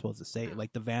think we're supposed to say,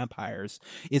 like, the vampires.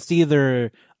 It's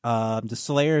either the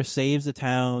Slayer saves the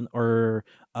town, or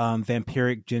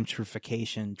vampiric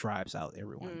gentrification drives out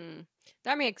everyone. Mm.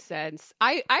 That makes sense.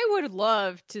 I would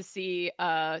love to see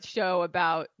a show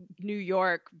about New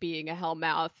York being a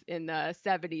hellmouth in the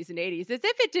 70s and 80s, as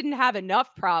if it didn't have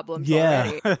enough problems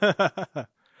already.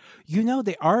 You know,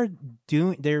 they are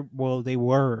doing they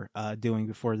were doing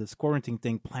before this quarantine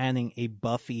thing, planning a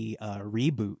Buffy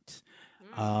reboot.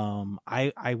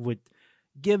 I would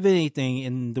give anything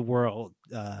in the world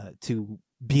to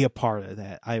be a part of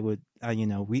that. I would I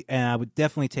would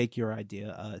definitely take your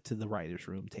idea to the writers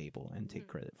room table and take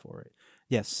credit for it.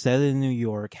 Yes, set it in New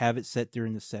York, have it set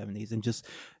during the 70s, and just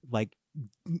like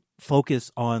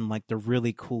focus on like the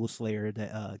really cool Slayer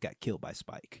that got killed by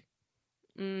Spike.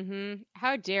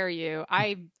 How dare you?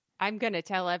 I'm gonna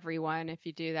tell everyone if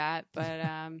you do that, but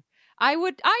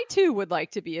I too would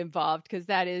like to be involved, because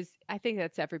I think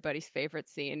that's everybody's favorite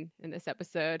scene in this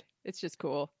episode. It's just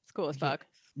cool. It's cool as fuck.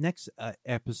 Next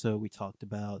episode we talked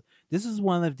about, this is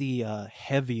one of the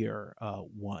heavier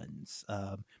ones,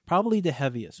 probably the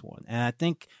heaviest one, and I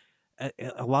think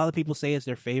a lot of people say it's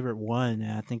their favorite one,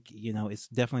 and I think it's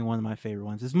definitely one of my favorite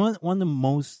ones. It's one of the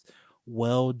most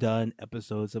well done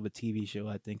episodes of a TV show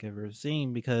I think I've ever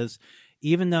seen, because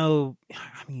even though,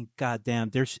 I mean,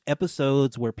 goddamn, there's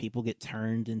episodes where people get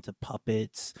turned into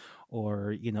puppets,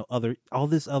 or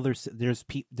there's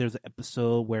an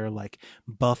episode where like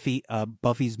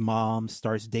Buffy's mom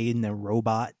starts dating a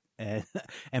robot,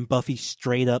 and Buffy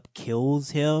straight up kills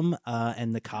him,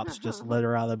 and the cops just let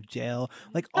her out of jail.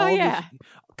 Like all this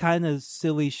kind of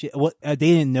silly shit. Well, they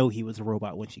didn't know he was a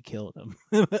robot when she killed him.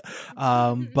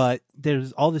 But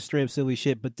there's all this straight up silly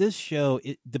shit. But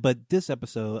this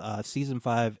episode, season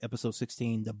 5, episode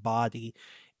 16, The Body,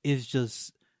 is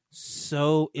just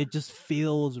it just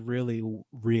feels really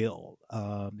real.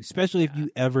 Especially if you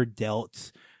ever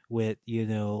dealt with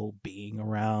being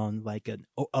around like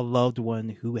a loved one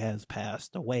who has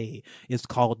passed away. It's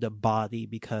called The Body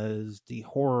because the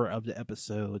horror of the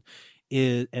episode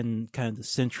is, and kind of the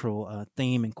central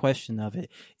theme and question of it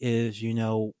is,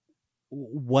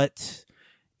 what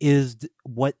is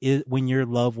when your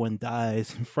loved one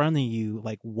dies in front of you,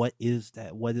 like what is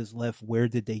that, what is left, where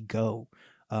did they go?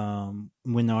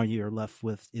 When all you're left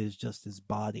with is just his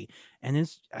body. And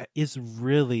it's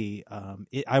really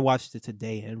I watched it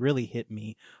today and it really hit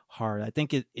me hard. I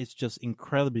think it's just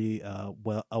incredibly a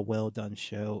well done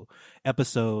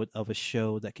episode of a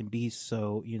show that can be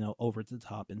so over the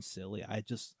top and silly.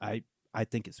 I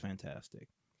think it's fantastic.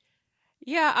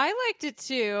 Yeah, I liked it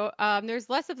too. There's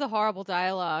less of the horrible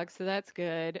dialogue, so that's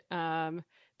good.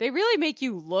 They really make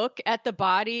you look at the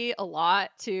body a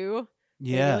lot too.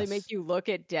 They really make you look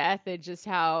at death and just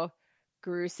how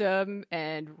gruesome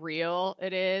and real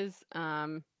it is.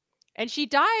 And she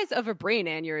dies of a brain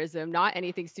aneurysm, not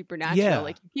anything supernatural. Yeah.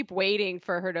 Like, you keep waiting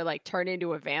for her to like turn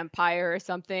into a vampire or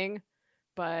something.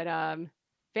 But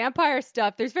vampire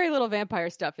stuff, there's very little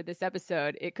vampire stuff in this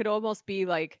episode. It could almost be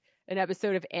like an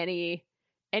episode of any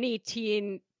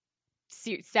teen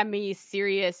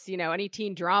semi-serious, any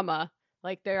teen drama.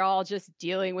 Like, they're all just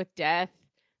dealing with death.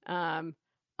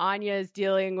 Anya's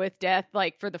dealing with death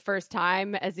like for the first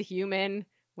time as a human,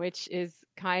 which is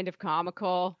kind of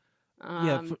comical.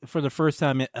 For the first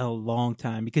time in a long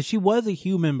time, because she was a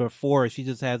human before, she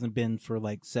just hasn't been for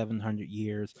like 700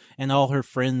 years, and all her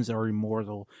friends are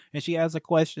immortal. And she has a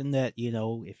question that,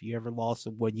 if you ever lost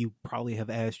someone, you probably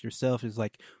have asked yourself, is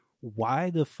like, why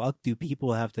the fuck do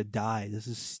people have to die? This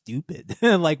is stupid.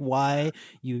 Like, why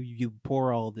you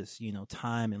pour all this,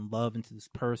 time and love into this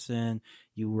person,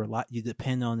 you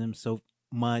depend on them so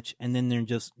much, and then they're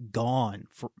just gone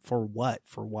for what,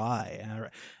 for why? And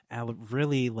I would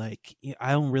really like,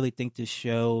 I don't really think this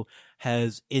show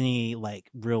has any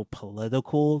like real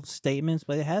political statements,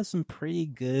 but it has some pretty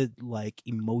good like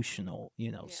emotional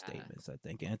statements, I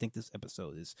think. And I think this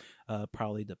episode is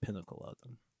probably the pinnacle of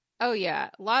them. Oh yeah,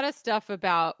 a lot of stuff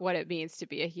about what it means to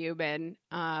be a human.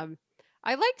 I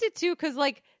liked it too because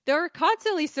like they're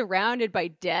constantly surrounded by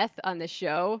death on the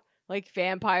show. Like,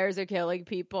 vampires are killing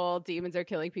people, demons are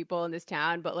killing people in this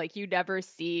town, but like you never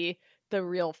see the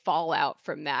real fallout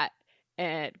from that,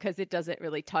 and because it doesn't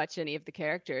really touch any of the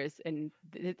characters. And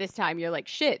this time you're like,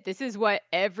 shit, this is what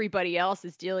everybody else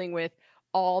is dealing with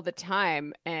all the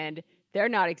time, and they're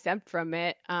not exempt from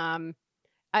it.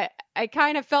 I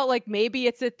kind of felt like maybe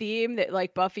it's a theme that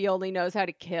like Buffy only knows how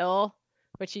to kill.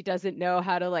 but she doesn't know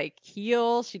how to like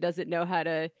heal. She doesn't know how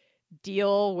to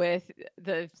deal with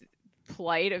the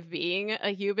plight of being a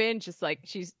human. Just like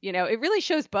she's, you know, it really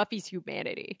shows Buffy's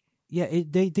humanity. Yeah,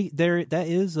 there that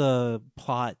is a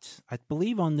plot, I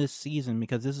believe, on this season,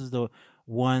 because this is the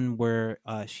one where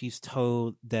she's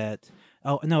told that.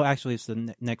 Oh no, actually, it's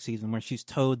the next season where she's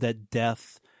told that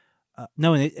death.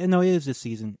 No, it is this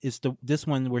season. It's this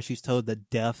one where she's told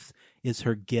that death is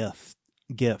her gift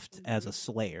as a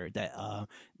slayer. That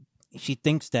she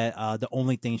thinks that the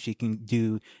only thing she can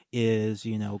do is,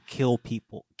 you know, kill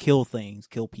people, kill things,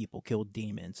 kill people, kill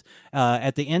demons.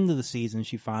 At the end of the season,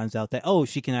 she finds out that, oh,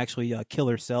 she can actually kill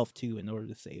herself too in order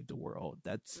to save the world.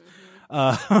 That's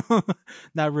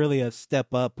not really a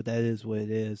step up, but that is what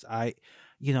it is.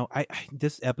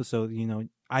 This episode, you know,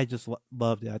 I just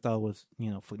loved it. I thought it was, you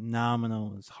know,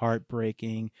 phenomenal. It was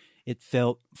heartbreaking. It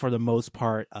felt, for the most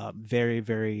part, very,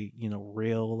 very, you know,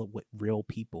 real, with real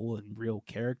people and real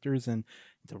characters. And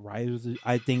the writers,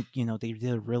 I think, you know, they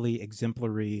did a really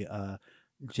exemplary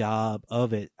job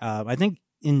of it. I think,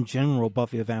 in general,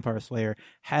 Buffy the Vampire Slayer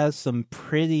has some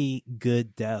pretty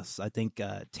good deaths. I think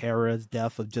Tara's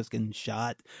death of just getting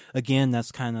shot, again,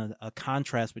 that's kind of a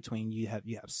contrast between you have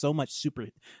so much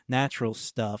supernatural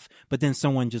stuff, but then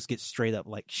someone just gets straight up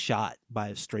like shot by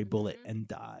a stray bullet and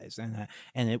dies,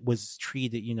 and it was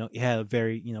treated, you know, it had a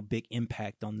very, you know, big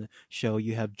impact on the show.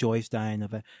 You have Joyce dying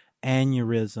of a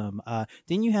aneurysm.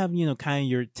 Then you have, you know, kind of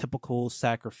your typical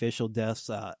sacrificial deaths.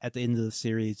 At the end of the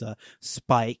series,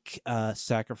 Spike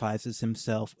sacrifices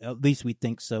himself, at least we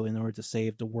think so, in order to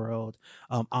save the world.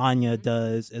 Anya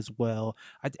does as well.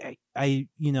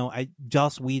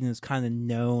 Joss Whedon is kind of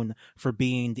known for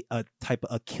being a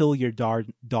kill your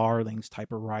darlings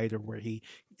type of writer, where he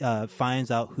finds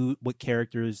out what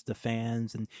characters the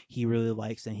fans and he really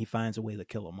likes, and he finds a way to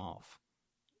kill them off.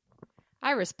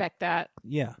 I respect that.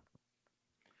 Yeah.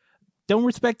 Don't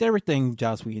respect everything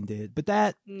Joss Whedon did, but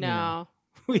that, no,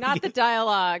 not the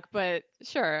dialogue, but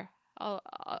sure,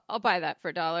 I'll buy that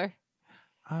for $1.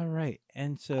 All right,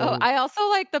 and so I also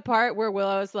like the part where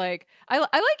Willow's like, I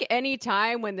like any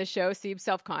time when the show seems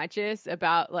self-conscious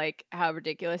about like how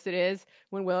ridiculous it is.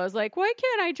 When Willow's like, "Why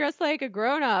can't I dress like a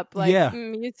grown-up?" Like, yeah.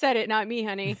 You said it, not me,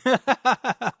 honey.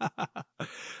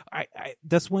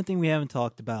 That's one thing we haven't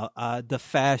talked about. The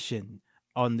fashion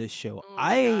on this show.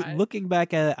 God. Looking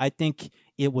back at it, I think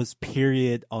it was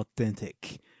period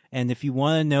authentic. And if you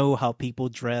want to know how people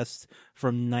dressed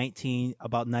from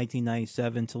about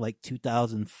 1997 to like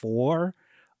 2004,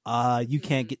 you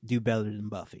can't do better than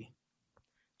Buffy.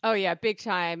 Oh yeah, big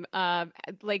time.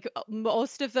 Like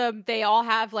most of them, they all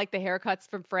have like the haircuts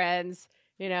from Friends.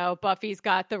 You know, Buffy's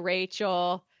got the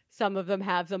Rachel. Some of them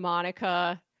have the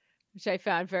Monica, which I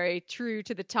found very true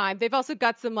to the time. They've also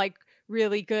got some like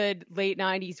really good late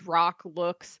 90s rock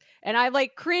looks, and I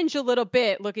like cringe a little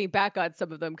bit looking back on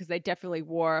some of them, because I definitely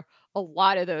wore a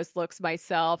lot of those looks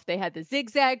myself. They had the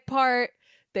zigzag part,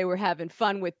 they were having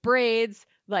fun with braids,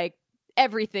 like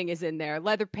everything is in there,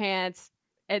 leather pants,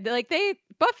 and like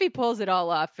Buffy pulls it all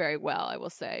off very well, I will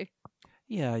say.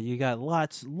 Yeah, you got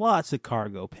lots of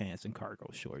cargo pants and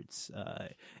cargo shorts.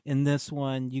 In this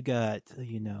one, you got,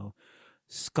 you know,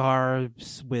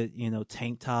 scarves with, you know,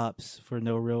 tank tops for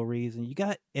no real reason. You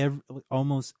got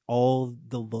almost all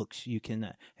the looks you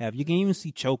can have. You can even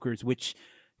see chokers, which,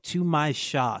 to my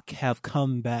shock, have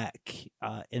come back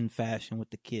in fashion with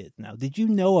the kids now. Did you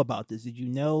know about this? Did you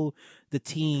know the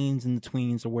teens and the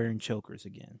tweens are wearing chokers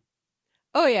again?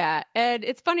 Oh yeah, and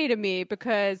it's funny to me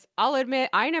because I'll admit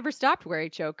I never stopped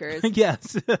wearing chokers.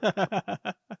 Yes.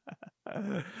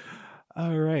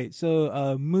 All right,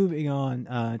 so moving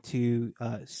on to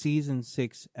season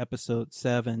 6, episode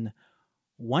 7,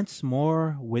 Once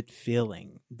More with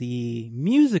Feeling, the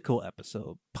musical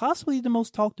episode, possibly the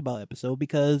most talked about episode,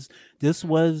 because this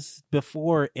was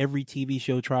before every TV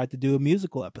show tried to do a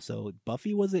musical episode.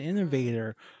 Buffy was an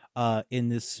innovator in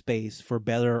this space, for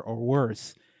better or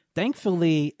worse.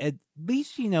 Thankfully, at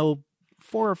least, you know,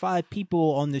 4 or 5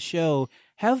 people on the show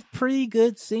have pretty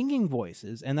good singing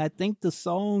voices, and I think the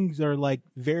songs are like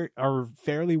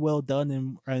fairly well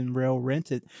done and well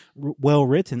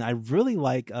written. I really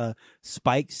like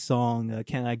Spike's song,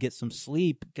 "Can I Get Some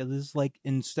Sleep?" because it's like,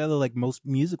 instead of like most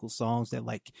musical songs that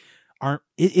like aren't,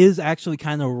 it is actually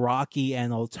kind of rocky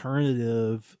and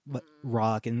alternative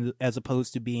rock, and as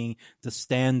opposed to being the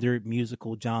standard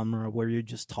musical genre where you're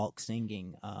just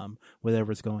singing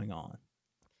whatever's going on.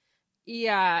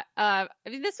 Yeah. I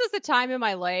mean, this was a time in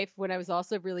my life when I was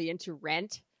also really into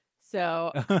Rent.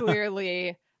 So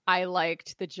clearly I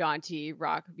liked the jaunty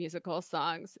rock musical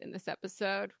songs in this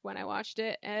episode when I watched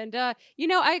it. And, you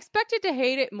know, I expected to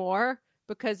hate it more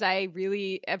because I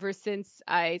really, ever since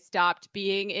I stopped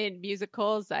being in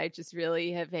musicals, I just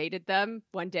really have hated them.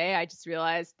 One day I just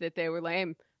realized that they were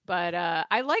lame. But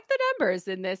I like the numbers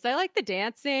in this. I like the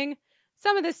dancing.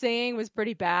 Some of the singing was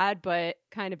pretty bad, but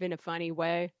kind of in a funny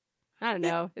way. I don't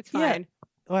know. It's Yeah. fine.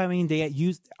 Well, I mean, they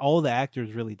used all the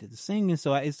actors really did the singing,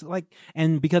 so it's like,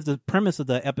 and because the premise of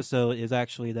the episode is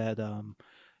actually that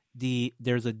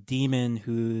there's a demon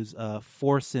who's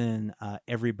forcing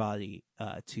everybody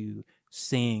to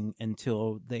sing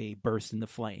until they burst into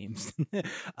flames.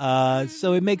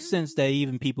 So it makes sense that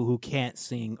even people who can't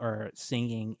sing are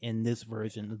singing in this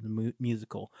version of the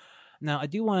musical. Now, I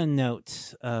do want to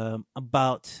note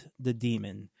about the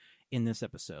demon in this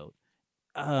episode.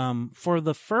 For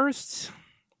the first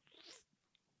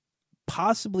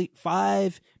possibly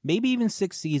 5, maybe even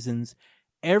 6 seasons,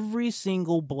 every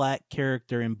single black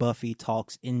character in Buffy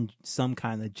talks in some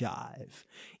kind of jive,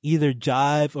 either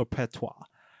jive or patois.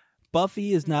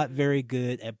 Buffy is not very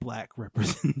good at black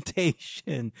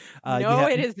representation. No,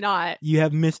 it is not. You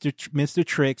have Mr.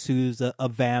 Trix, who's a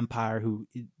vampire who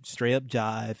straight up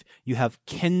jive. You have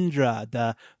Kendra,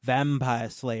 the vampire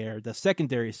slayer, the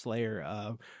secondary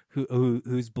slayer,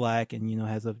 who's black and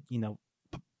has a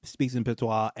speaks in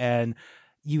patois, and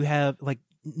you have like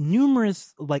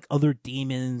numerous like other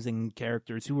demons and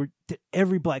characters who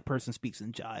every black person speaks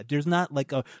in jive. There's not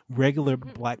like a regular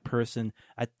black person,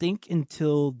 I think,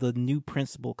 until the new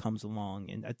principal comes along,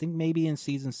 and I think maybe in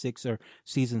season 6 or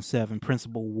season 7,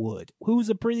 Principal Wood, who's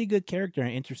a pretty good character,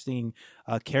 an interesting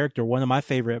character. One of my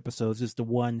favorite episodes is the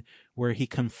one where he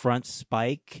confronts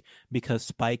Spike, because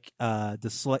Spike,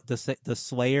 the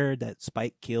Slayer that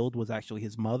Spike killed was actually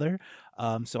his mother.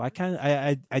 So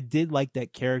I did like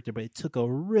that character, but it took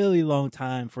a really long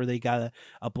time before they got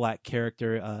a black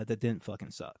character that didn't fucking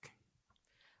suck.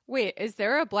 Wait, is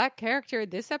there a black character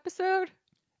this episode?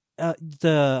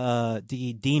 The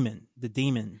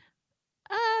demon.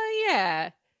 Yeah.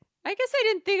 I guess I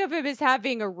didn't think of him as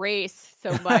having a race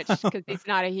so much because he's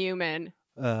not a human.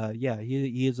 Yeah,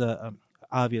 he is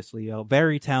obviously a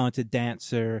very talented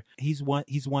dancer. He's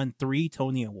won 3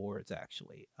 Tony Awards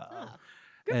actually.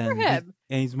 Good for him.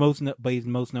 He's most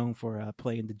known for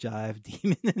playing the jive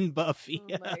demon in Buffy.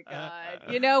 Oh my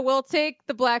god! We'll take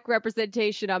the black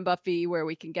representation on Buffy where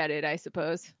we can get it, I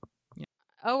suppose. Yeah.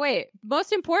 Oh wait,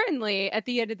 most importantly, at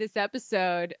the end of this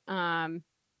episode, I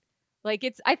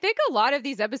think a lot of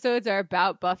these episodes are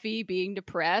about Buffy being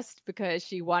depressed because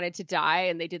she wanted to die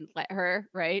and they didn't let her,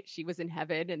 right? She was in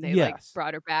heaven and they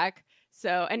brought her back.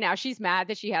 So, and now she's mad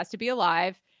that she has to be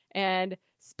alive, and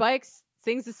Spike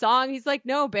sings a song. He's like,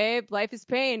 "No, babe, life is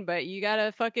pain, but you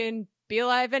gotta fucking be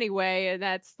alive anyway." And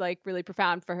that's like really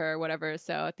profound for her, whatever.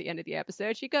 So at the end of the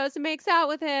episode, she goes and makes out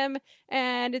with him,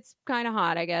 and it's kind of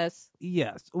hot, I guess.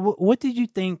 Yes. What did you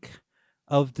think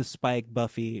of the Spike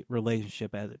Buffy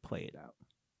relationship as it played out?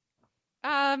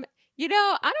 I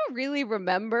don't really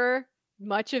remember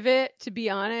much of it, to be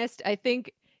honest. I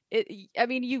think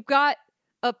you've got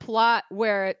a plot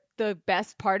where the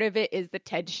best part of it is the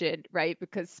tension, right?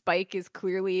 Because Spike is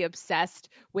clearly obsessed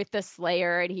with the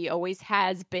Slayer, and he always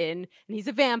has been, and he's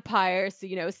a vampire, so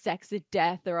sex and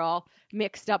death are all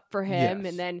mixed up for him. Yes.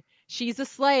 And then she's a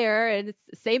Slayer, and it's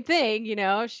the same thing,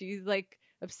 she's like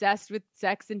obsessed with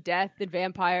sex and death and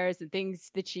vampires and things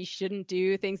that she shouldn't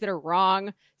do, things that are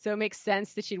wrong. So it makes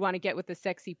sense that she'd want to get with a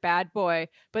sexy bad boy.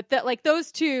 But that, like,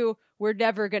 those two were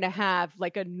never going to have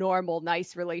like a normal,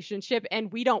 nice relationship,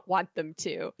 and we don't want them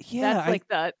to. Yeah,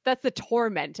 that's the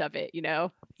torment of it,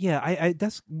 Yeah,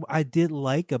 I did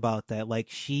like about that. Like,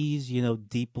 she's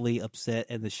deeply upset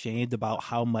and ashamed about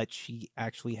how much she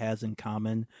actually has in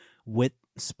common with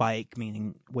Spike,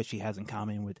 meaning what she has in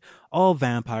common with all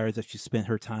vampires that she spent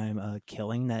her time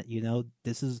killing. That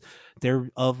they're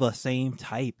of the same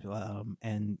type,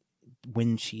 and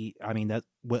when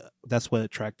that's what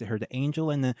attracted her to Angel,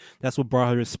 and then that's what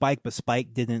brought her to Spike. But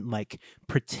Spike didn't like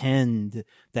pretend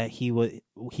that he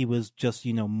was just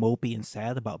mopey and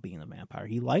sad about being a vampire.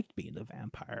 He liked being a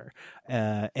vampire,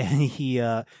 and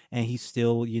he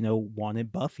still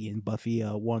wanted Buffy, and Buffy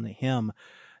wanted him.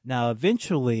 Now,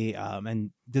 eventually, and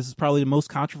this is probably the most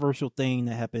controversial thing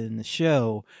that happened in the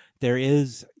show,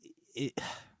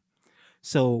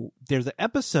 so there's an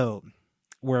episode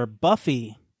where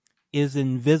Buffy is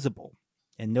invisible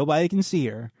and nobody can see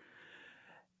her,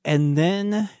 and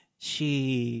then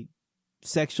she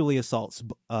sexually assaults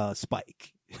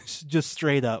Spike just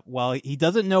straight up while he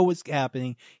doesn't know what's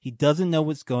happening. He doesn't know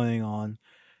what's going on,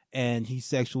 and she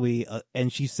sexually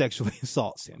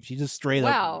assaults him. She just straight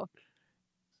up. Wow.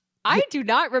 I do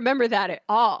not remember that at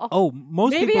all. Oh,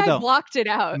 most Maybe people I don't. blocked it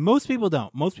out. Most people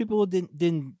don't. Most people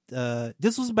didn't.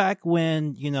 This was back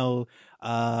when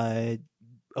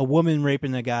a woman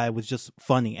raping a guy was just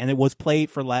funny, and it was played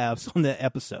for laughs on the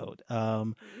episode.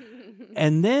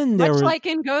 And then there Much was, like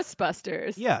in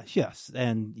Ghostbusters. yes,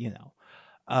 and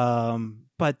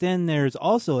but then there's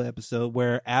also an episode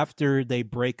where after they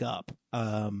break up,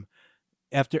 not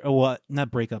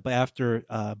break up, but after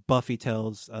Buffy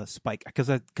tells Spike,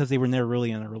 because they were never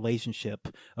really in a relationship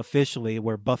officially,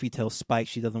 where Buffy tells Spike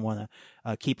she doesn't want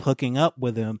to keep hooking up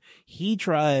with him, he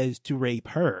tries to rape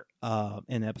her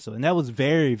in the episode, and that was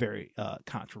very, very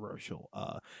controversial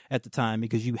at the time,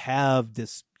 because you have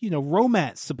this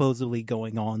romance supposedly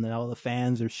going on that all the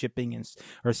fans are shipping and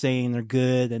are saying they're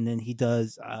good, and then he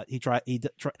does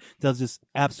this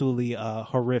absolutely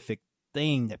horrific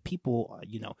thing that people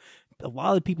a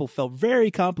lot of people felt very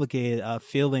complicated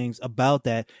feelings about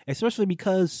that, especially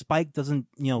because Spike doesn't,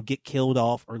 get killed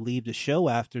off or leave the show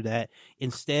after that.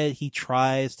 Instead, he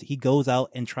goes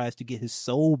out and tries to get his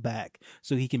soul back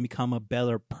so he can become a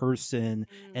better person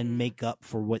and make up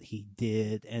for what he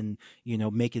did and,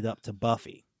 make it up to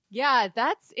Buffy. Yeah,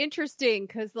 that's interesting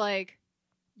because, like,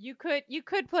 you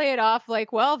could play it off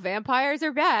like, well, vampires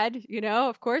are bad,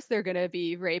 of course they're gonna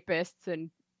be rapists and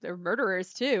they're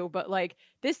murderers too, but like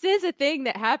this is a thing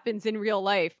that happens in real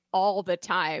life all the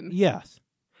time. Yes.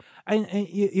 And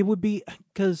it would be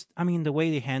because the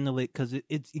way they handle it, because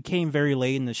it came very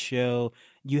late in the show.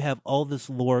 You have all this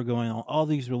lore going on, all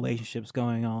these relationships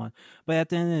going on, but at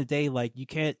the end of the day, like, you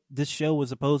can't. This show was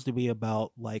supposed to be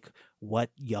about like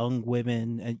what young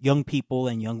women and young people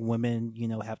and young women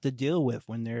have to deal with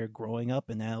when they're growing up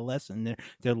in adolescence,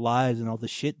 their lives and all the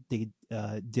shit they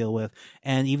deal with.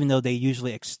 And even though they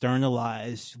usually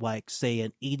externalize, like, say,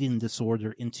 an eating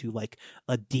disorder into like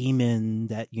a demon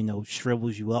that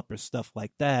shrivels you up or stuff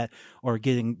like that, or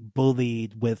getting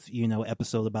bullied with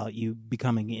episode about you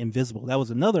becoming invisible. That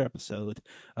was another episode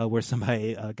where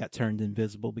somebody got turned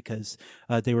invisible because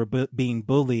they were being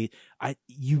bullied.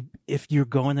 If you're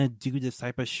going to do this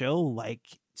type of show, like,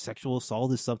 sexual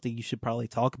assault is something you should probably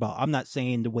talk about. I'm not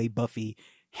saying the way Buffy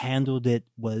handled it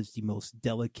was the most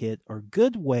delicate or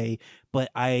good way, but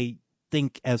I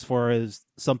think as far as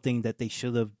something that they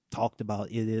should have talked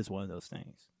about, it is one of those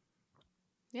things.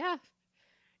 Yeah.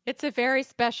 It's a very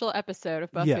special episode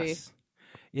of Buffy. Yes,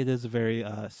 it is a very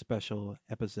special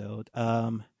episode.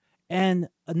 And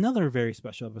another very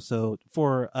special episode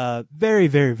for a very,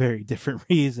 very, very different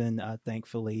reason,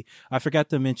 thankfully. I forgot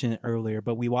to mention it earlier,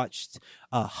 but we watched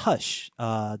Hush,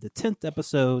 the 10th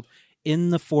episode in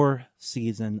the 4th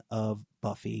season of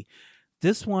Buffy.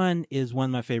 This one is one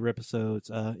of my favorite episodes.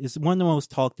 It's one of the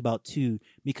most talked about too,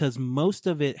 because most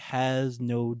of it has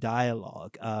no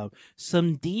dialogue.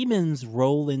 Some demons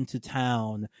roll into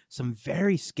town, some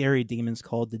very scary demons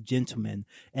called the Gentlemen.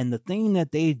 And the thing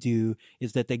that they do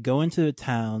is that they go into the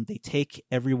town, they take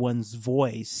everyone's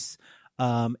voice,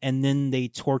 and then they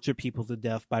torture people to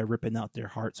death by ripping out their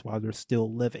hearts while they're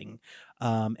still living.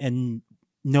 And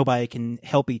nobody can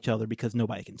help each other because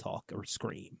nobody can talk or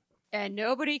scream. And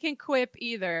nobody can quip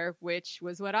either, which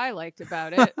was what I liked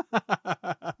about it.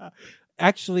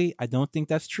 Actually, I don't think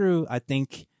that's true. I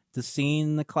think the scene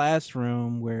in the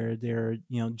classroom where they're,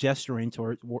 gesturing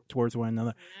towards one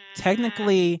another,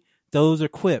 technically those are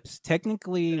quips.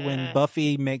 Technically, when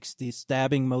Buffy makes the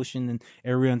stabbing motion and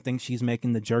everyone thinks she's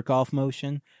making the jerk off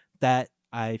motion, that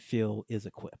I feel is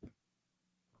a quip.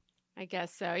 I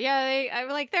guess so. Yeah, I'm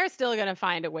like, they're still going to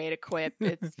find a way to quip.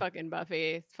 It's fucking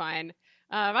Buffy. It's fine.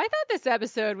 I thought this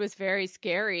episode was very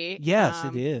scary. Yes,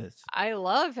 it is. I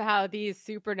love how these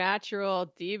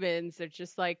supernatural demons are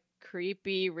just like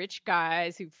creepy rich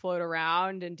guys who float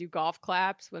around and do golf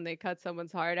claps when they cut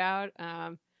someone's heart out.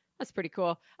 That's pretty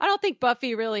cool. I don't think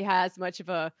Buffy really has much of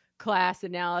a class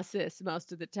analysis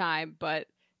most of the time, but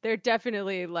they're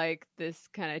definitely like this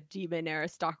kind of demon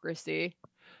aristocracy.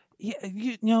 Yeah,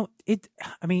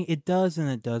 it does and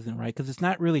it doesn't, right? Because it's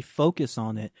not really focused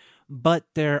on it, but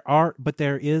there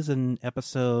is an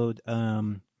episode,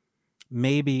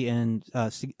 maybe in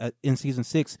season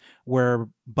 6 where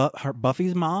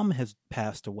Buffy's mom has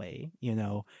passed away,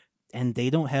 and they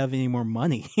don't have any more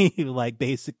money, like,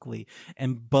 basically,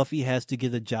 and Buffy has to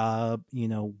get a job,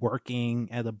 working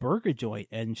at a burger joint,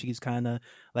 and she's kind of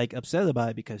like upset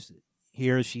about it because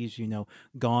here she's,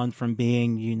 gone from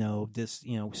being, this,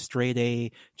 straight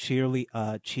A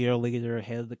cheerleader,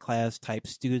 head of the class type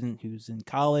student who's in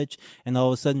college, and all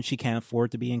of a sudden she can't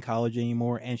afford to be in college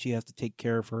anymore, and she has to take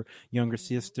care of her younger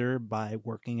sister by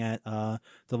working at the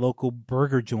local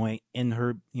burger joint in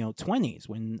her 20s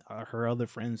when her other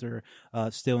friends are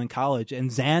still in college. And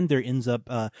Xander ends up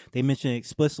they mention it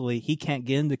explicitly, he can't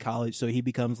get into college, so he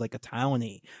becomes like a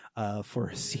townie for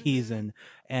a season.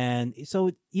 And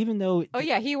so even though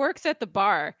he works at the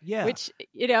bar, which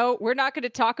we're not going to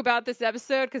talk about this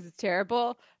episode because it's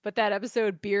terrible, but that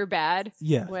episode Beer Bad,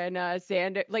 when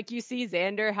Xander, like, you see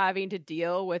Xander having to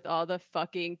deal with all the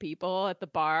fucking people at the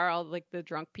bar, all like the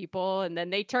drunk people, and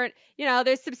then they turn,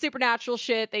 there's some supernatural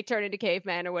shit, they turn into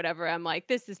cavemen or whatever. I'm like,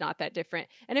 this is not that different.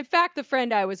 And in fact, the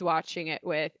friend I was watching it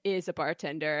with is a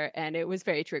bartender, and it was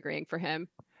very triggering for him.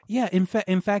 Yeah, in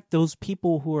fact, those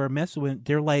people who are messing with,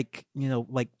 they're like,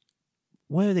 like,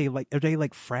 what are they like? Are they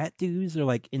like frat dudes or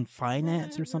like in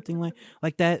finance or something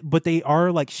like that? But they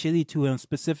are like shitty to him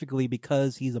specifically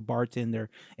because he's a bartender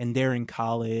and they're in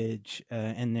college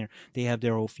and they have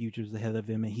their whole futures ahead of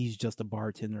him, and he's just a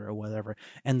bartender or whatever.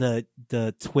 And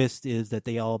the twist is that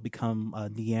they all become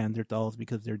Neanderthals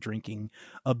because they're drinking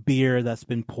a beer that's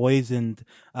been poisoned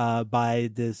by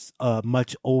this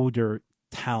much older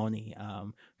townie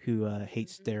who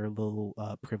hates their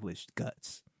little privileged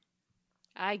guts.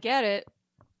 I get it.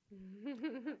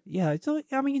 Yeah, so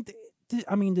I mean,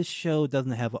 this show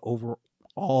doesn't have an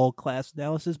overall class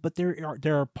analysis, but there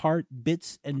are part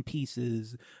bits and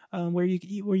pieces where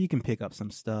you can pick up some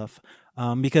stuff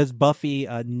because Buffy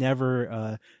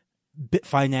never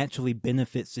financially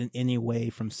benefits in any way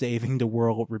from saving the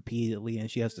world repeatedly,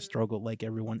 and she has to struggle like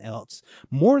everyone else,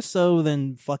 more so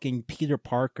than fucking Peter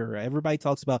Parker. Everybody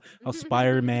talks about how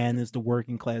Spider-Man is the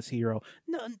working class hero.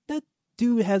 No, that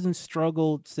dude hasn't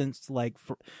struggled since the late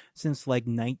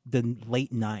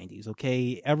 90s.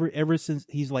 Okay, ever since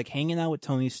he's like hanging out with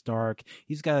Tony Stark,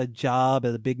 he's got a job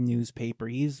at a big newspaper,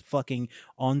 he's fucking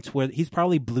on Twitter, he's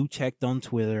probably blue checked on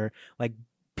Twitter. Like,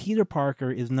 Peter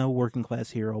Parker is no working class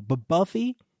hero, but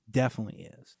Buffy definitely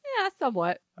is. Yeah,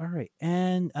 somewhat. All right.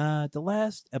 And the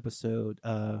last episode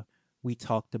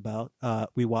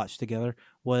we watched together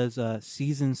was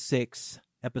season 6,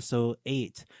 episode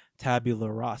 8,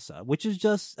 Tabula Rasa, which is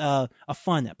just a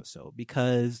fun episode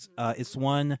because it's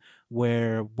one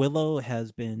where Willow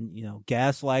has been,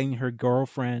 gaslighting her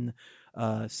girlfriend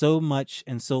so much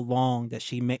and so long that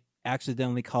she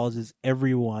accidentally causes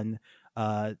everyone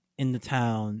in the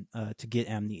town to get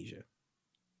amnesia.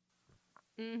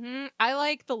 I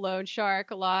like the loan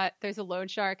shark a lot. There's a loan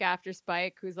shark after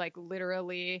Spike who's like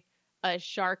literally a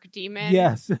shark demon.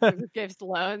 Yes. Who gives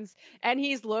loans, and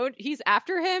he's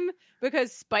after him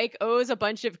because Spike owes a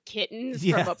bunch of kittens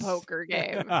from a poker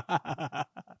game.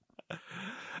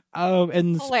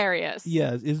 And hilarious.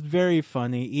 Yes, it's very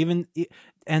funny.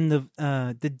 And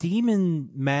the demon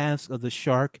mask of the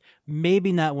shark,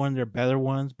 maybe not one of their better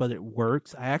ones, but it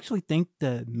works. I actually think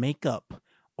the makeup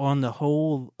on the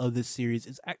whole of this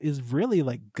series is really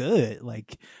like good.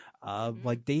 Like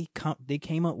like they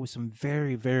came up with some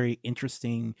very, very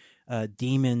interesting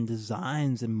demon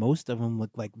designs, and most of them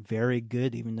look like very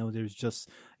good, even though there's just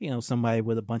somebody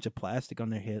with a bunch of plastic on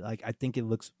their head. Like, I think it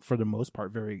looks for the most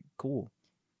part very cool.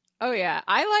 Oh yeah,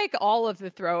 I like all of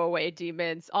the throwaway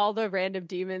demons, all the random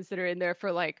demons that are in there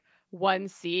for like one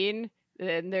scene,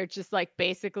 and they're just like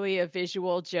basically a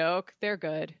visual joke. They're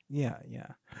good. Yeah.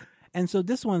 And so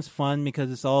this one's fun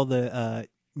because it's all the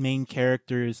main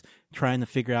characters trying to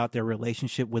figure out their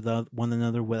relationship with one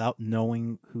another without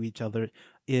knowing who each other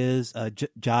is.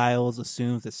 Giles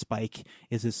assumes that Spike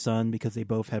is his son because they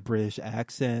both have British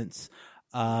accents.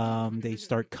 They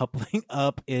start coupling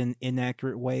up in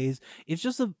inaccurate ways. It's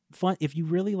just a fun, if you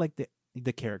really like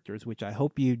the characters, which I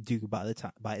hope you do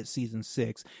by season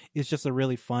 6, it's just a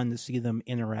really fun to see them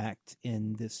interact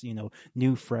in this,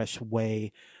 new, fresh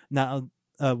way. Now,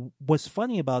 what's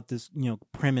funny about this,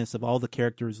 premise of all the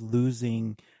characters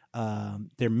losing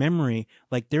their memory,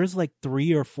 like there's like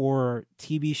 3 or 4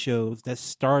 TV shows that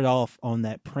start off on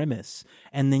that premise,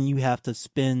 and then you have to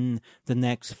spend the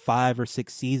next 5 or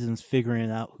 6 seasons figuring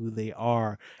out who they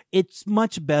are. It's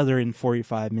much better in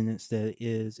 45 minutes than it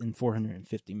is in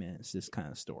 450 minutes, this kind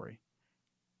of story.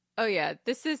 Oh yeah,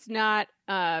 this is not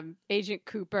Agent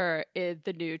Cooper in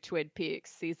the new Twin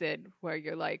Peaks season where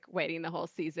you're like waiting the whole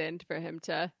season for him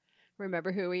to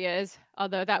remember who he is,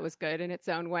 although that was good in its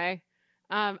own way.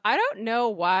 I don't know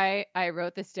why I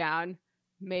wrote this down.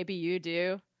 Maybe you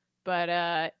do,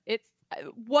 but it's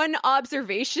one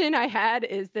observation I had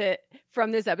is that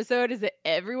from this episode is that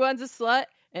everyone's a slut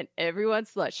and everyone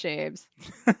slut shames.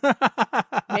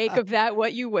 Make of that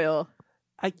what you will.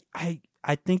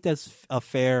 I think that's a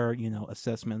fair,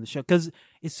 assessment of the show, because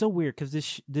it's so weird, because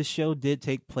this show did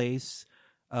take place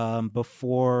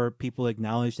before people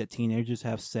acknowledged that teenagers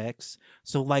have sex.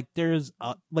 So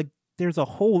there's a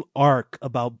whole arc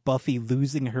about Buffy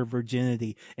losing her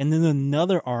virginity, and then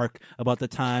another arc about the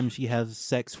time she has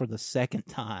sex for the second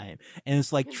time, and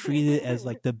it's like treated as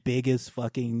like the biggest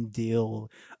fucking deal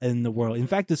in the world. In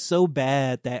fact, it's so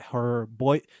bad that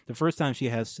the first time she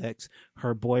has sex,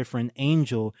 her boyfriend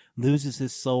Angel loses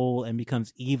his soul and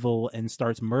becomes evil and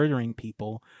starts murdering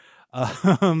people.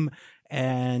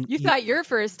 And you thought your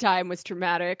first time was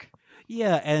traumatic.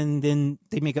 Yeah, and then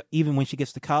they even when she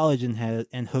gets to college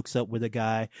and hooks up with a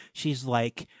guy, she's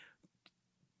like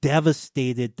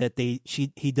devastated that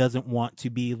he doesn't want to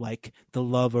be like the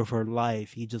love of her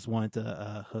life. He just wanted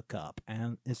to hook up,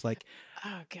 and it's like,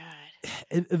 oh god,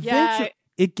 eventually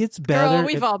it gets better. Girl,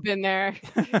 we've all been there.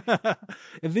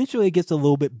 Eventually, it gets a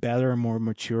little bit better and more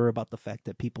mature about the fact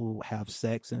that people have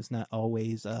sex, and it's not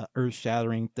always a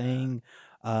earth-shattering thing.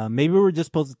 Maybe we're just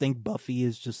supposed to think Buffy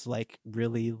is just like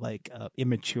really like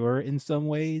immature in some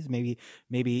ways. Maybe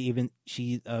even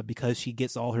she because she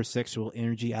gets all her sexual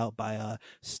energy out by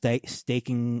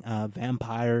staking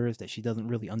vampires, that she doesn't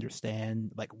really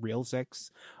understand like real sex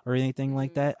or anything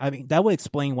like that. I mean, that would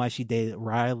explain why she dated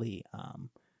Riley.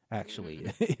 Actually,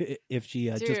 if she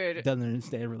just doesn't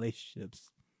understand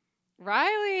relationships.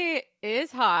 Riley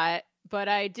is hot, but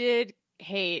I did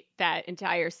hate that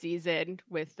entire season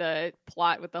with the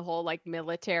plot with the whole like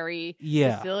military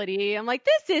facility. I'm like,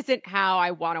 this isn't how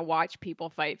I want to watch people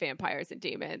fight vampires and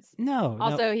demons. No.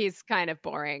 Also, he's kind of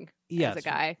boring as a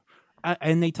guy.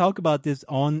 And they talk about this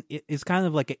it's kind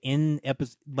of like an end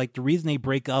episode. Like the reason they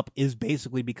break up is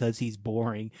basically because he's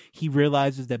boring. He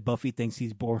realizes that Buffy thinks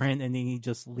he's boring, and then he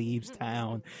just leaves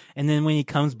town. And then when he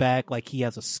comes back, like he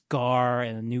has a scar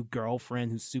and a new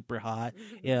girlfriend who's super hot.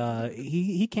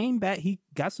 He came back. He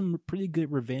got some pretty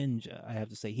good revenge. I have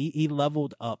to say, he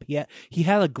leveled up. He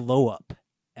had a glow up.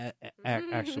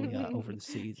 Actually, over the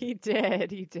season, he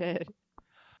did.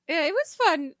 Yeah, it was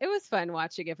fun. It was fun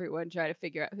watching everyone try to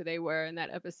figure out who they were in that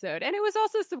episode. And it was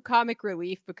also some comic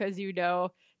relief because you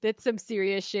know that some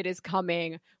serious shit is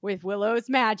coming with Willow's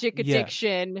magic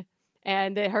addiction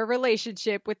and that her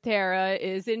relationship with Tara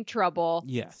is in trouble.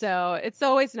 Yes. So it's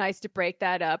always nice to break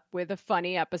that up with a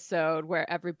funny episode where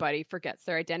everybody forgets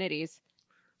their identities.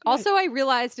 Right. Also, I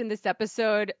realized in this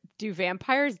episode, do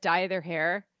vampires dye their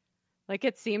hair? Like,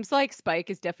 it seems like Spike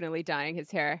is definitely dyeing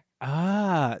his hair.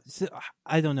 So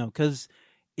I don't know, because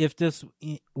if this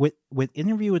with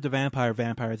Interview with the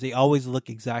Vampires, they always look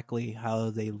exactly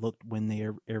how they looked when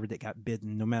they got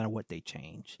bitten, no matter what they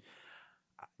change.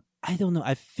 I don't know.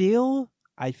 I feel.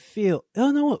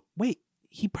 Oh no! Wait.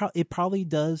 It probably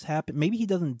does happen. Maybe he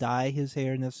doesn't dye his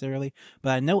hair necessarily,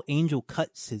 but I know Angel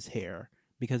cuts his hair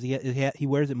because he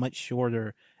wears it much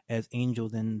shorter as Angel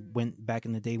than went back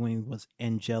in the day when he was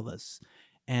Angelus.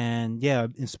 And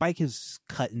and Spike is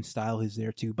cut and style is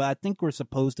there too. But I think we're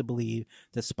supposed to believe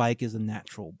that Spike is a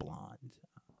natural blonde.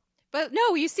 But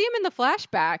no, you see him in the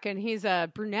flashback and he's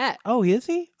a brunette. Oh, is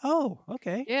he? Oh,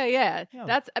 okay. Yeah.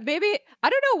 That's maybe, I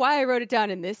don't know why I wrote it down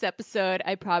in this episode.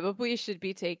 I probably should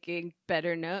be taking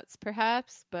better notes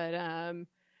perhaps. But,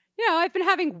 I've been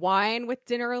having wine with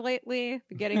dinner lately.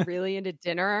 Been getting really into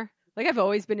dinner. Like, I've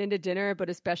always been into dinner, but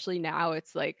especially now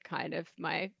it's like kind of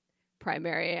my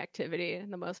primary activity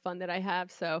and the most fun that I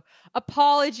have. So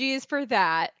apologies for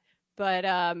that. But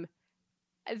then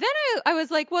I was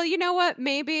like, well, you know what?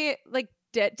 Maybe like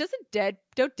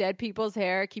don't dead people's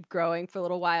hair keep growing for a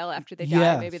little while after they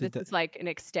die? Maybe this is like an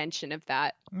extension of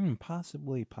that.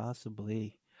 Possibly.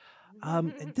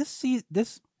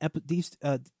 These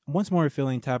once more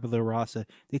filling Tabula Rasa,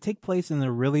 they take place in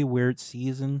a really weird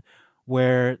season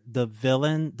where the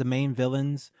main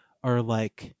villains are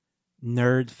like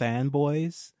nerd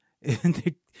fanboys.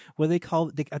 And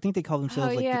I think they call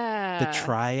themselves the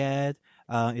Triad.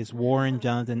 Is Warren,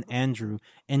 Jonathan, Andrew,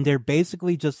 and they're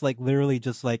basically just like literally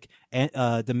just like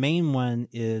the main one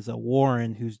is a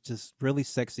Warren who's just really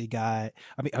sexy guy.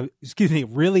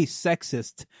 Really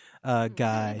sexist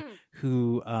guy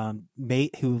who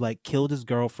like killed his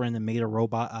girlfriend and made a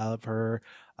robot out of her.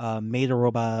 Made a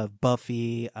robot of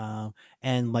Buffy,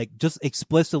 and like just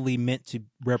explicitly meant to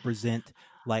represent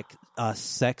like a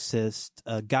sexist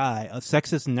guy, a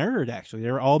sexist nerd. Actually,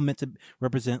 they're all meant to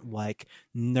represent like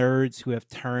nerds who have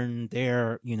turned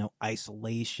their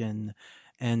isolation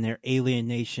and their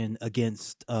alienation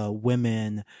against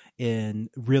women in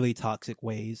really toxic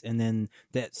ways. And then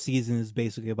that season is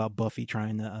basically about Buffy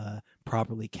trying to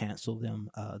properly cancel them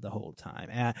the whole time.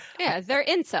 And they're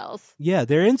incels. Yeah,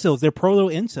 they're incels. They're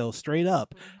proto incels, straight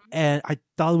up. And I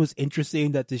thought it was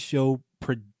interesting that the show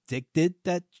predicted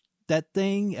that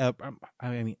thing. I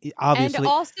mean, obviously, and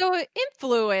also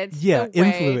influenced the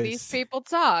way these people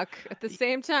talk at the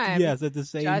same time. Yes, at the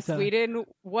same time. Joss Whedon,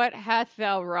 what hath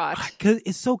thou wrought? Because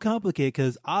it's so complicated.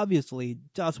 Because obviously,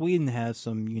 Joss Whedon has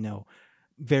some,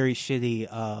 very shitty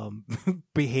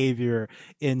behavior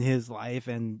in his life,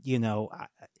 and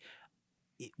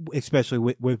especially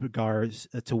with regards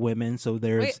to women. So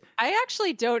there's. Wait, I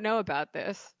actually don't know about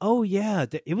this. Oh yeah,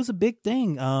 it was a big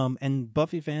thing. And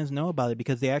Buffy fans know about it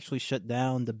because they actually shut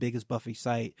down the biggest Buffy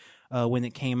site when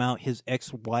it came out. His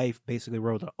ex-wife basically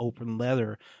wrote an open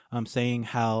letter, saying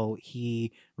how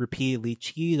he repeatedly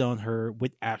cheated on her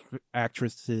with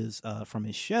actresses from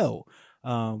his show.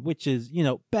 Which is,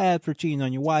 bad for cheating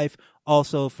on your wife,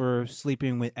 also for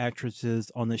sleeping with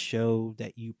actresses on the show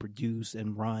that you produce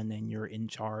and run and you're in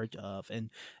charge of,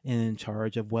 and in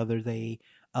charge of whether they,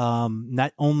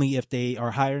 not only if they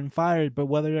are hired and fired, but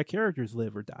whether their characters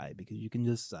live or die, because you can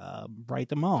just write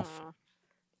them off.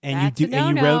 And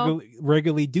you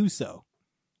regularly do so.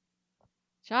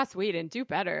 Joss Whedon, do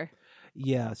better.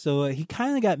 Yeah, so he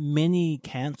kind of got mini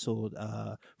canceled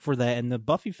for that, and the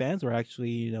Buffy fans were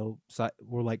actually,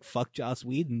 were like, "Fuck Joss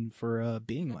Whedon for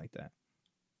being like that."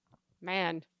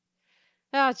 Man,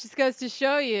 no, it just goes to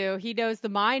show you he knows the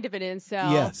mind of an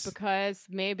incel. Yes, because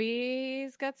maybe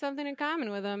he's got something in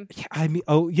common with him.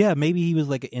 Yeah, maybe he was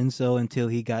like an incel until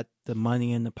he got the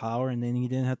money and the power, and then he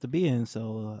didn't have to be an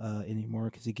incel anymore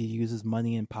because he could use his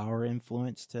money and power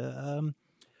influence to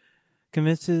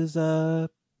convince his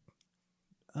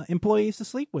employees to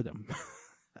sleep with him.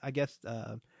 I guess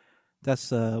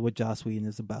that's what Joss Whedon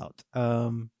is about.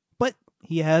 But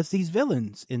he has these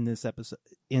villains in this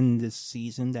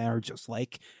season that are just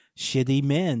like shitty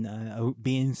men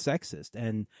being sexist,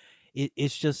 and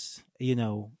it's just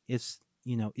it's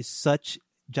such.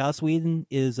 Joss Whedon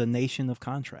is a nation of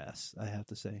contrasts, I have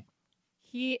to say.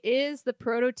 He is the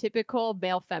prototypical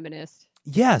male feminist.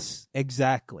 Yes,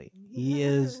 exactly. He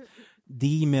is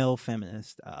the male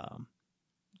feminist.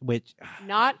 Which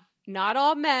not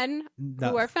all men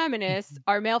who are feminists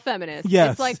are male feminists.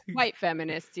 Yes. It's like white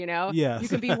feminists, Yes. You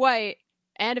can be white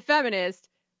and a feminist.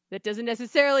 That doesn't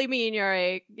necessarily mean you're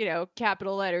a,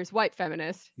 capital letters white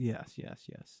feminist. Yes.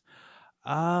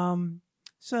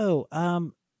 So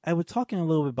I was talking a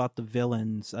little bit about the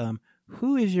villains.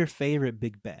 Who is your favorite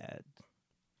big bad?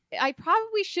 I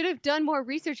probably should have done more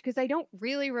research because I don't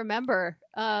really remember.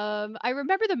 I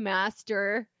remember the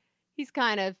Master. He's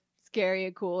kind of scary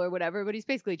and cool or whatever, but he's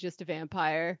basically just a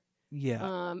vampire.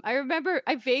 Yeah.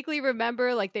 I vaguely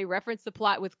remember like they referenced the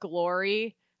plot with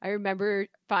Glory. I remember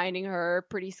finding her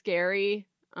pretty scary.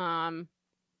 You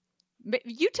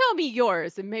tell me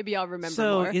yours and maybe I'll remember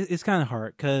more. So it's kind of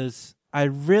hard because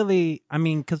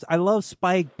because I love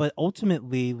Spike, but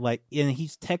ultimately,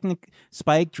 he's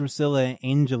Spike, Drusilla, and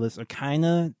Angelus are kind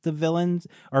of the villains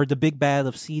or the big bad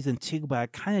of season 2, but I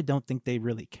kind of don't think they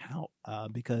really count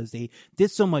because they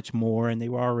did so much more and they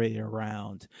were already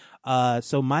around.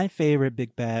 So my favorite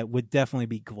big bad would definitely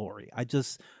be Glory. I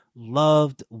just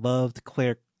loved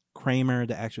Claire Kramer,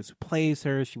 the actress who plays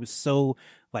her. She was so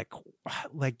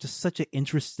just such an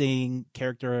interesting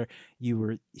character.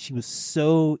 She was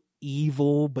so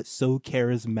evil but so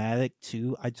charismatic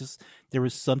too. There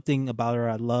was something about her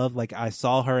I love. Like I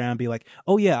saw her and I'd be like,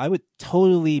 oh yeah, I would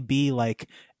totally be like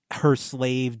her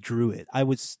slave druid. I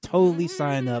would totally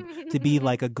sign up to be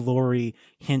like a Glory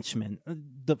henchman.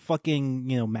 The fucking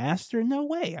Master, no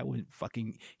way I wouldn't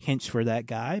fucking hench for that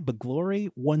guy, but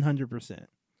Glory 100%.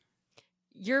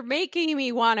 You're making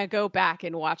me want to go back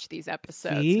and watch these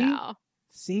episodes now.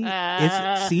 See,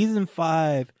 it's season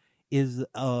 5 is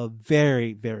a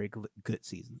very, very good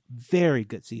season. Very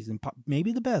good season.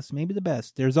 Maybe the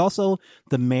best. There's also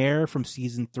the mayor from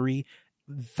season 3.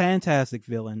 Fantastic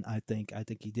villain, I think. I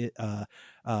think he did.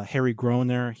 Harry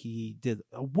Groner, he did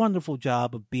a wonderful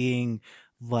job of being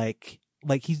like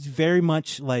he's very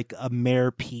much like a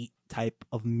Mayor Pete type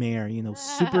of mayor,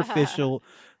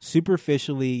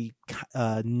 superficially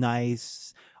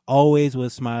nice, always with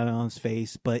a smile on his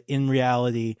face, but in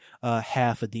reality,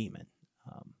 half a demon.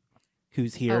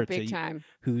 Who's here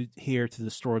to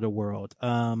destroy the world.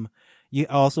 You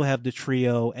also have the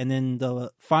trio, and then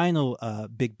the final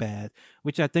big bad,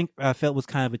 which I think I felt was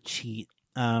kind of a cheat,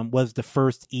 was the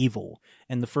first evil.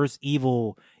 And the first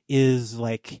evil is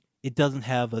like, it doesn't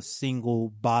have a single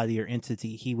body or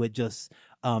entity. He would just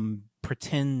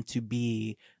pretend to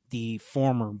be the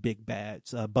former big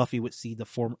bads. Buffy would see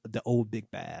the old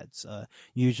big bads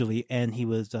usually, and he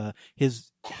was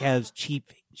has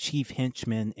chief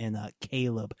henchman in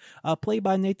Caleb, played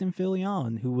by Nathan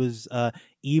Fillion, who was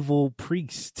evil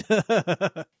priest.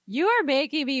 You are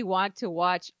making me want to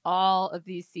watch all of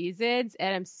these seasons,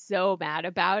 and I'm so mad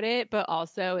about it, but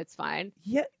also it's fine.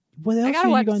 Yeah. What else I gotta are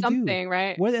you watch gonna something, do?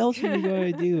 right? What else are you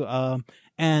gonna do?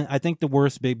 And I think the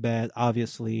worst big bad,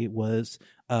 obviously, was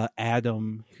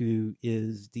Adam, who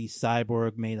is the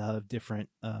cyborg made out of different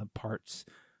parts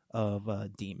of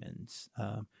demons.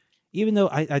 Even though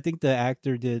I think the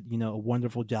actor did, a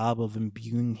wonderful job of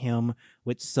imbuing him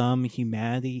with some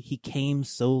humanity, he came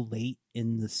so late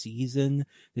in the season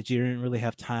that you didn't really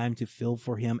have time to feel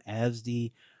for him as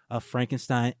the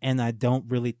Frankenstein, and I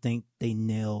don't really think they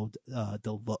nailed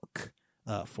the look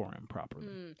for him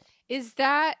properly. Is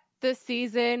that the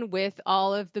season with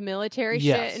all of the military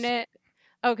shit in it?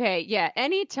 Okay, yeah.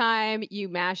 Anytime you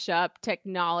mash up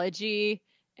technology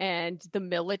and the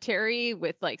military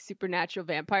with like supernatural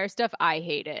vampire stuff, I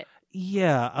hate it.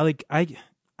 Yeah,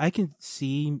 I can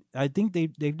see. I think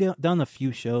they've done a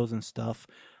few shows and stuff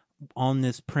on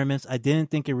this premise. I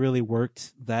didn't think it really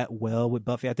worked that well with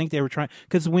Buffy. I think they were trying,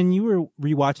 because when you were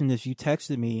rewatching this, you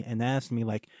texted me and asked me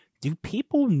like, do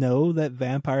people know that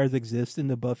vampires exist in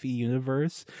the Buffy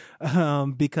universe?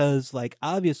 Because like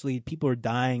obviously people are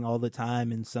dying all the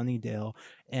time in Sunnydale,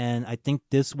 and I think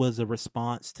this was a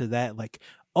response to that. Like,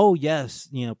 oh yes,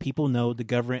 people know, the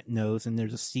government knows, and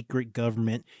there's a secret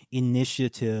government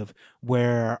initiative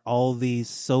where all these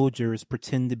soldiers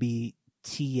pretend to be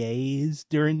TAs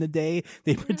during the day.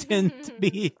 They pretend to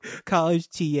be college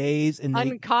TAs, and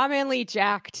they uncommonly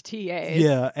jacked TAs.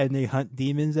 Yeah, and they hunt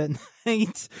demons at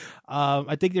night.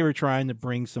 I think they were trying to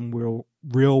bring some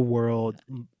real world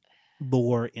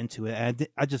lore into it.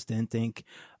 I just didn't think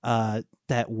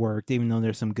that worked, even though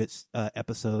there's some good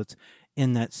episodes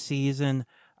in that season.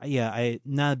 I'm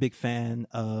not a big fan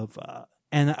of,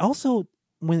 and I also,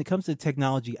 when it comes to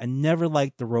technology, I never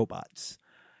liked the robots.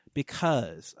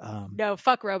 Because no,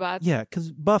 fuck robots. Yeah, because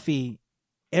Buffy,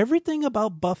 everything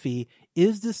about Buffy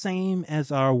is the same as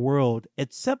our world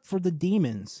except for the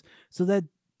demons. So that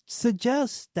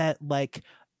suggests that like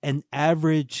an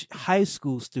average high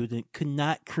school student could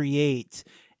not create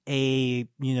a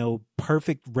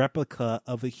perfect replica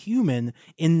of a human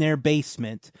in their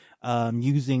basement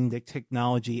using the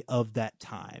technology of that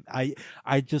time.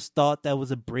 I just thought that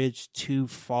was a bridge too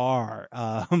far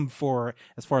for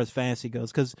as far as fantasy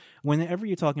goes, because whenever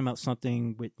you're talking about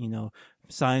something with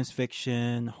science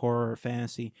fiction, horror,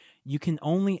 fantasy, you can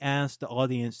only ask the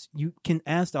audience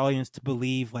to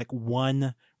believe like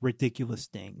one ridiculous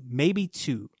thing, maybe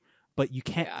two. But you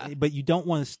can't. Yeah. But you don't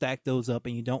want to stack those up,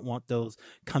 and you don't want those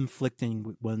conflicting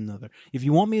with one another. If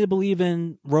you want me to believe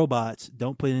in robots,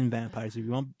 don't put it in vampires. If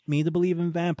you want me to believe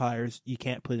in vampires, you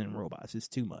can't put it in robots. It's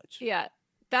too much. Yeah,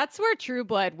 that's where True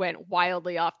Blood went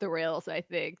wildly off the rails. I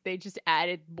think they just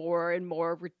added more and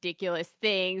more ridiculous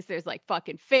things. There's like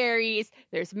fucking fairies.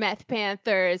 There's meth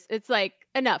panthers. It's like,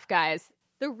 enough, guys.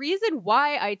 The reason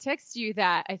why I text you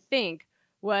that, I think,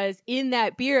 was in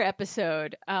that beer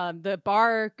episode, the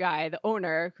bar guy, the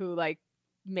owner who like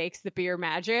makes the beer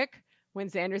magic, when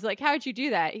Xander's like, how'd you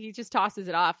do that? He just tosses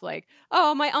it off like,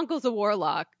 oh, my uncle's a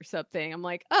warlock or something. I'm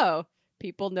like, oh,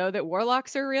 people know that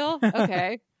warlocks are real?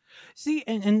 Okay. See,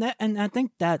 and I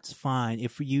think that's fine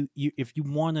if you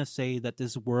want to say that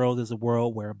this world is a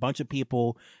world where a bunch of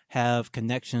people have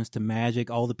connections to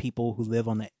magic. All the people who live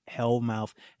on the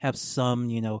Hellmouth have some,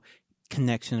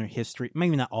 connection or history.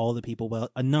 Maybe not all the people,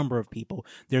 but a number of people.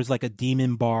 There's like a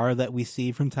demon bar that we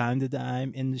see from time to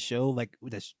time in the show, like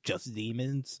that's just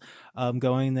demons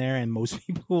going there, and most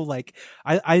people like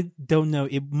I don't know,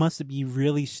 it must be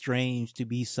really strange to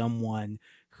be someone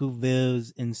who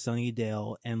lives in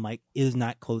Sunnydale and like is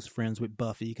not close friends with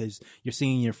Buffy, because you're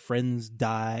seeing your friends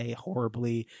die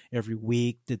horribly every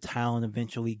week. The town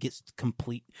eventually gets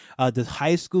complete. The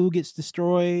high school gets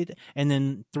destroyed, and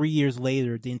then 3 years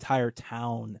later, the entire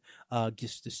town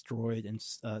gets destroyed and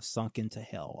sunk into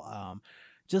hell.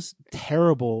 Just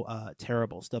terrible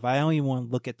stuff. I don't even want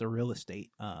to look at the real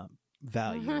estate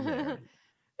value there.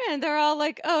 And they're all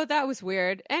like, "Oh, that was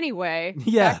weird." Anyway,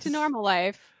 yes. Back to normal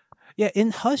life. Yeah,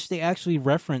 in Hush, they actually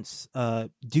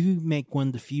do make one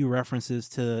of the few references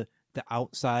to the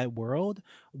outside world,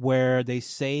 where they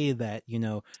say that,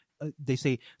 they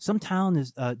say some town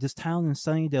is this town in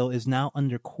Sunnydale is now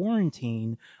under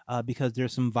quarantine because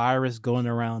there's some virus going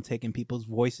around taking people's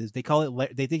voices. They call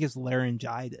it they think it's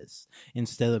laryngitis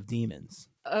instead of demons.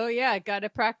 Oh yeah, gotta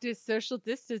practice social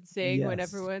distancing when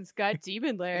Yes. everyone's got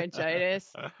demon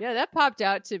laryngitis. Yeah, that popped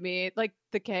out to me, like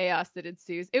the chaos that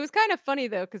ensues. It was kind of funny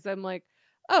though, because I'm like,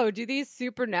 oh, do these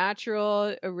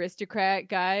supernatural aristocrat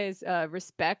guys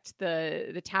respect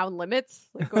the town limits?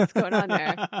 Like, what's going on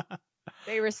there?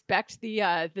 They respect the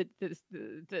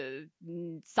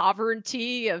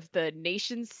sovereignty of the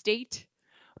nation state.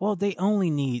 Well, they only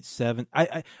need 7.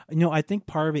 I think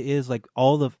part of it is like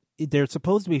they're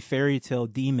supposed to be fairy tale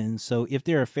demons. So if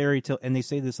they're a fairy tale, and they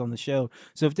say this on the show,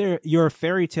 so if you're a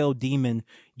fairy tale demon,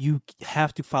 you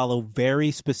have to follow very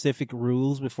specific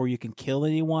rules before you can kill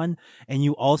anyone, and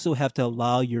you also have to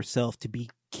allow yourself to be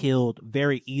killed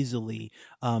very easily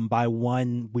by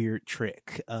one weird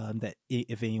trick that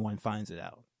if anyone finds it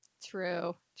out.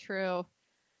 True. Yeah,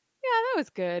 that was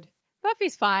good.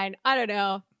 Buffy's fine. I don't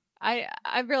know. I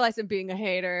realize I'm being a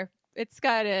hater. It's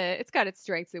got its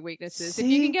strengths and weaknesses. See? If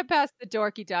you can get past the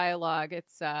dorky dialogue,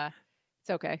 it's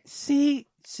okay. See,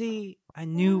 I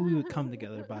knew we would come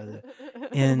together by the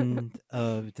end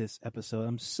of this episode.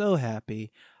 I'm so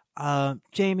happy.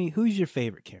 Jamie, who's your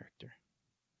favorite character?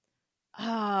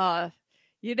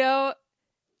 You know,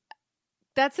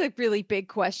 that's a really big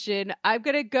question. I'm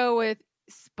gonna go with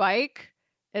Spike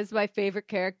as my favorite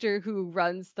character who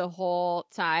runs the whole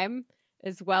time,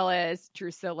 as well as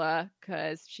Drusilla,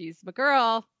 because she's my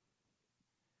girl.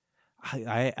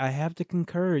 I have to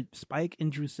concur. Spike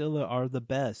and Drusilla are the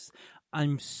best.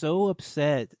 I'm so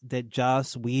upset that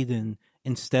Joss Whedon,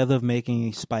 instead of making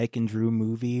a Spike and Drew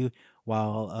movie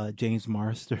while James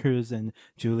Marsters and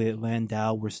Juliet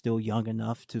Landau were still young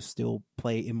enough to still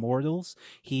play Immortals,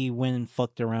 he went and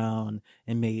fucked around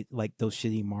and made like those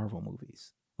shitty Marvel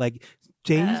movies. Like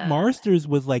James Marsters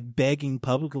was like begging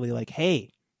publicly, like,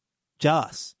 "Hey,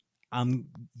 Joss,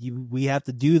 we have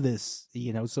to do this,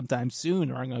 sometime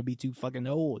soon, or I'm gonna be too fucking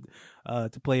old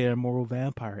to play an immortal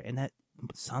vampire." And that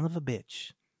son of a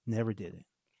bitch never did it.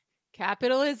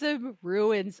 Capitalism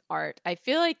ruins art. I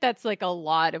feel like that's like a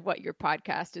lot of what your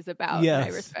podcast is about. Yes.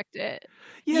 And I respect it.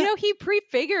 Yeah. He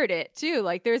prefigured it too.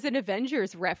 Like there's an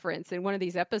Avengers reference in one of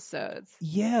these episodes.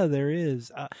 Yeah, there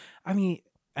is.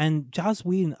 And Joss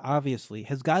Whedon obviously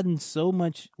has gotten so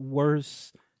much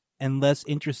worse and less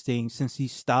interesting since he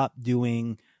stopped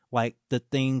doing like the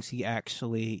things he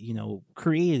actually,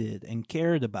 created and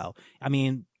cared about.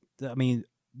 We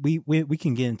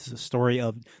can get into the story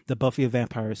of the Buffy the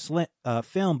Vampire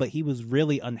film, but he was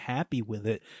really unhappy with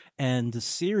it. And the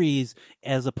series,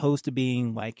 as opposed to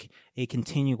being like a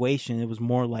continuation, it was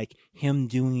more like him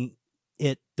doing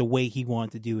it the way he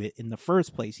wanted to do it in the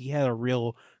first place. He had a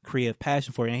real creative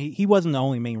passion for it. And he wasn't the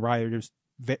only main writer. There's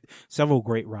several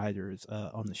great writers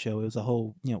on the show. It was a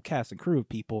whole, cast and crew of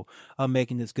people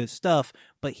making this good stuff.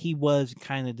 But he was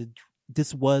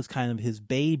this was kind of his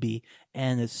baby,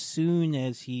 and as soon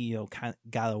as he kind of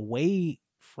got away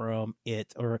from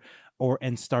it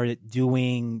and started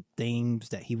doing things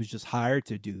that he was just hired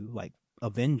to do, like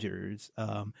Avengers,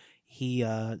 he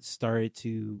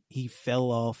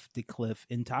fell off the cliff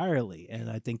entirely. And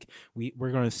I think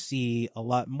we're going to see a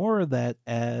lot more of that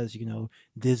as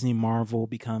Disney Marvel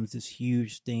becomes this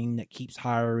huge thing that keeps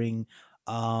hiring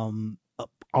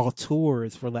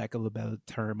auteurs, for lack of a better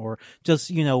term, or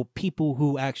just people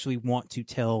who actually want to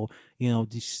tell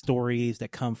these stories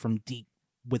that come from deep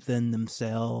within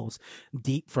themselves,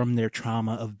 deep from their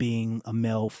trauma of being a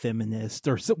male feminist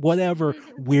or whatever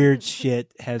weird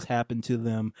shit has happened to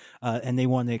them, and they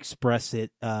want to express it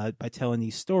by telling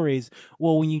these stories.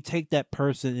 Well, when you take that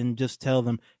person and just tell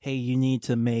them, hey, you need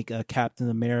to make a Captain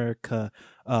America,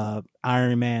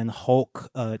 Iron Man, Hulk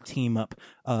team up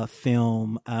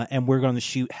film, and we're going to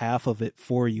shoot half of it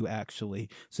for you, actually,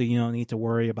 so you don't need to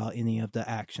worry about any of the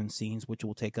action scenes, which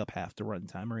will take up half the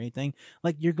runtime or anything.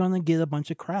 Like, you're going to get a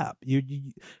bunch of crap.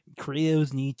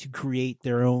 Creatives need to create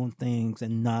their own things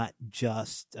and not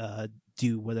just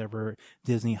do whatever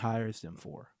Disney hires them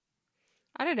for.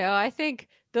 I don't know. I think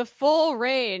the full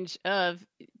range of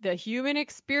the human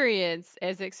experience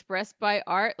as expressed by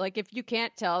art, like if you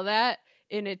can't tell that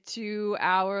in a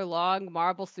 2-hour long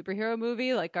Marvel superhero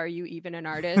movie, like, are you even an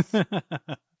artist? All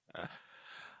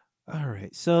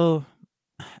right. So,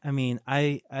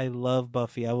 I love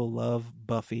Buffy. I will love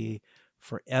Buffy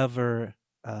forever.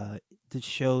 The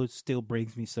show still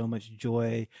brings me so much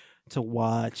joy to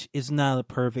watch. It's not a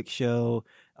perfect show.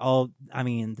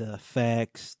 The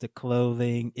effects, the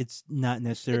clothing, it's not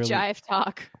necessarily the jive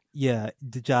talk. Yeah,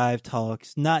 the jive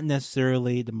talks, not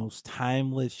necessarily the most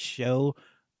timeless show,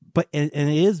 but and it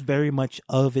is very much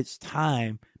of its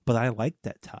time. But I like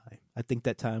that time. I think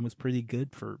that time was pretty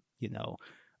good for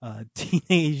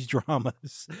teenage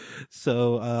dramas.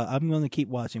 So I'm going to keep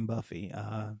watching Buffy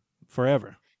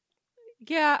forever.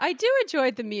 Yeah, I do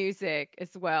enjoy the music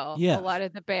as well. Yeah. A lot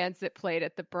of the bands that played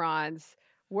at the Bronze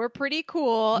were pretty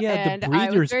cool, Yeah, and the I was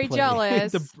Breeders very play.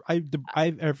 jealous.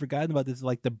 I've forgotten about this.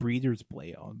 Like the Breeders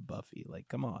play on Buffy. Like,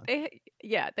 come on. They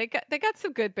got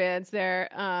some good bands there.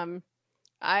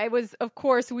 I was, of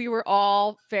course, we were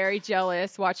all very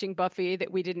jealous watching Buffy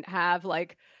that we didn't have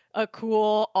like a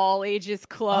cool all ages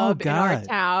club in our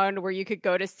town where you could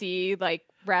go to see like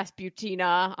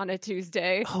Rasputina on a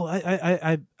Tuesday. Oh,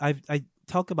 I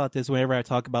talk about this whenever I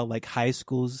talk about like high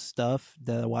school stuff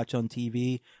that I watch on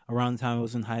TV around the time I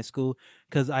was in high school,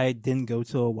 because I didn't go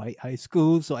to a white high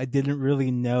school, so I didn't really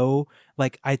know.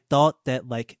 Like, I thought that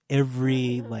like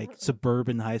every like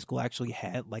suburban high school actually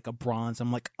had like a Bronze.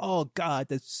 I'm like, oh god,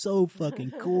 that's so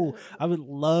fucking cool. I would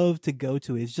love to go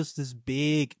to it. It's just this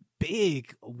big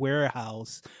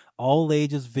warehouse, all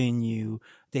ages venue.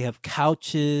 They have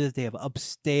couches, they have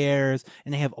upstairs,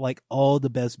 and they have like all the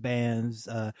best bands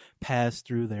pass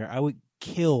through there. I would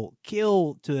kill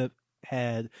to have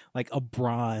had like a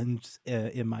Bronze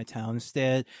in my town.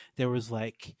 Instead, there was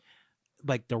like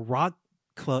the rock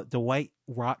club, the white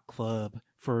rock club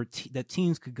for that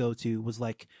teens could go to was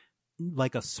like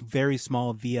a very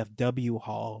small VFW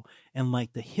hall, and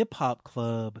like the hip hop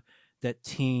club that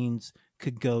teens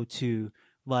could go to,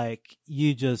 like,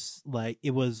 you just like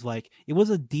it was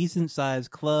a decent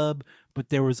sized club, but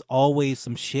there was always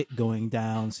some shit going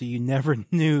down, so you never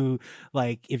knew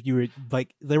like if you were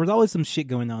like, there was always some shit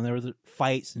going on. There was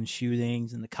fights and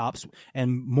shootings, and the cops,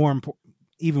 and more important,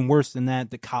 even worse than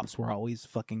that, the cops were always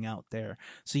fucking out there,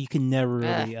 so you can never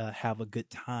really have a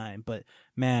good time. But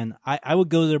man, I would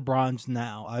go to the Bronze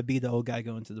now. I'd be the old guy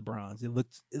going to the Bronze. It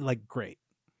looked like great.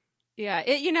 Yeah,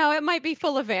 it might be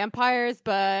full of vampires,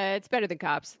 but it's better than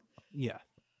cops. Yeah.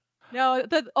 No,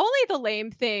 only the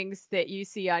lame things that you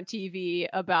see on TV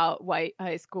about white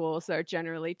high schools are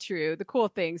generally true. The cool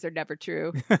things are never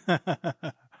true.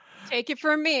 Take it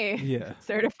from me. Yeah.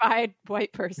 Certified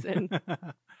white person.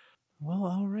 Well,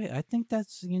 all right. I think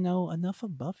that's, enough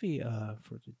of Buffy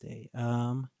for today.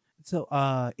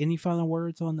 So any final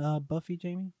words on Buffy,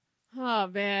 Jamie? Oh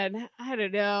man, I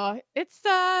don't know. It's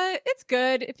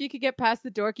good. If you could get past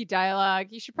the dorky dialogue,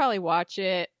 you should probably watch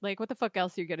it. Like, what the fuck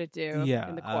else are you gonna do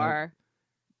in the car?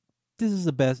 This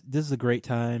is a great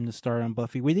time to start on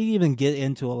Buffy. We didn't even get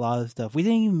into a lot of stuff. We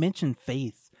didn't even mention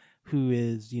Faith, who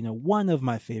is, one of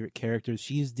my favorite characters.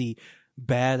 She's the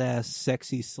badass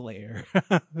sexy slayer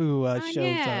who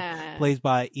shows up, plays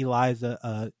by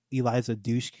Eliza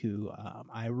Dushku.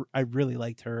 I really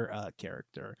liked her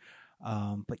character.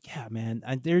 But yeah, man,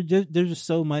 there's just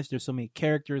so much. There's so many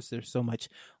characters. There's so much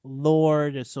lore.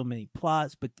 There's so many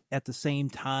plots. But at the same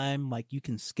time, like, you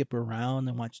can skip around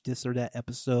and watch this or that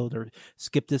episode, or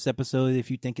skip this episode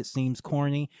if you think it seems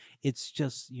corny. It's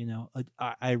just,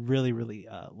 I really, really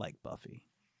like Buffy.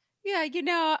 Yeah,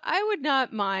 I would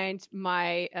not mind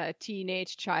my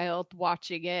teenage child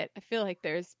watching it. I feel like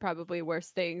there's probably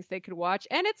worse things they could watch.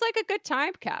 And it's like a good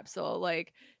time capsule.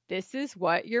 Like, this is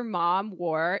what your mom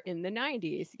wore in the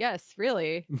 90s. Yes,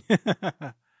 really.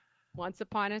 Once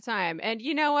upon a time. And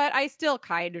you know what? I still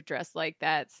kind of dress like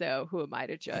that. So who am I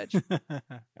to judge?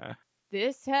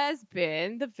 This has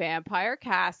been the Vampire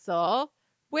Castle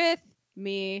with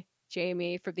me,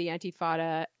 Jamie, from the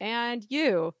Antifada, and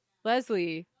you,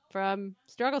 Leslie, from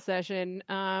Struggle Session.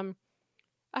 I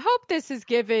hope this has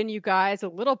given you guys a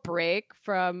little break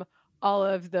from all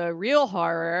of the real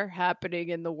horror happening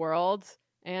in the world.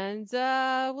 And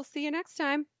we'll see you next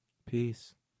time.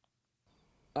 Peace.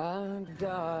 I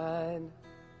died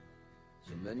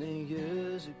so many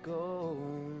years ago.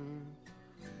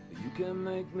 You can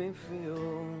make me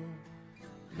feel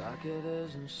like it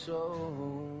isn't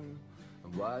so.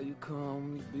 And why you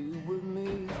come to be with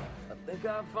me, I think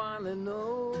I finally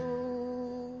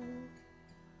know.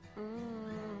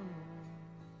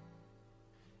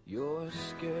 You're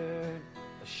scared,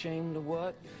 ashamed of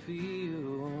what you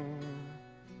feel.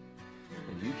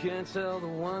 And you can't tell the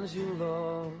ones you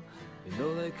love, you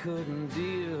know they couldn't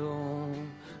deal.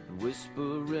 And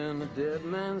whisper in a dead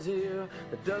man's ear,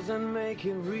 that doesn't make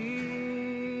it real.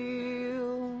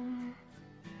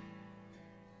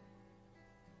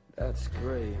 That's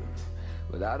great,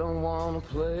 but I don't wanna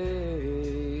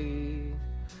play.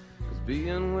 'Cause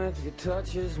being with you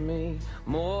touches me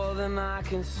more than I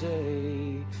can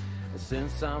say. And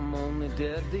since I'm only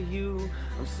dead to you,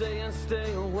 I'm saying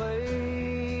stay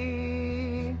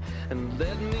away. And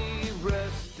let me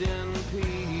rest in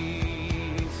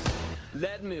peace.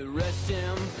 Let me rest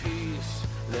in peace.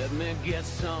 Let me get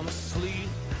some sleep.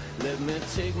 Let me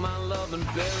take my love and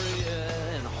bury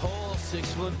it in a hole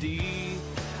 6 foot deep.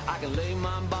 I can lay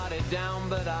my body down,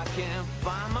 but I can't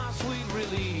find my sweet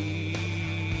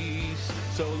release.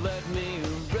 So let me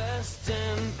rest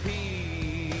in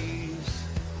peace.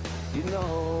 You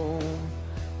know,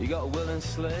 you got a willing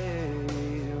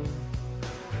slave,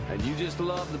 and you just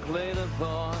love to play the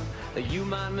part that you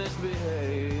might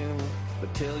misbehave.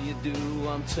 But till you do,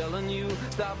 I'm telling you,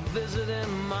 stop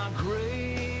visiting my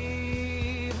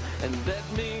grave and let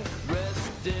me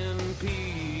rest in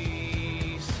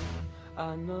peace.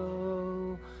 I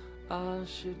know I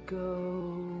should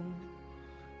go,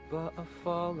 but I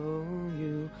follow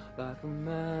you like a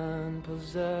man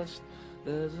possessed.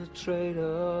 There's a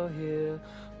traitor here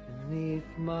beneath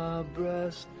my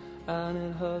breast, and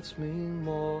it hurts me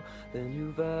more than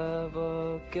you've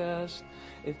ever guessed.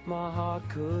 If my heart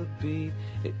could beat,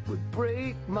 it would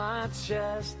break my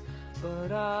chest.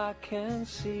 But I can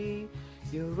see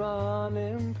you're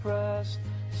unimpressed,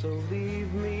 so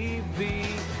leave me be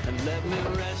and let me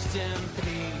rest in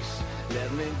peace.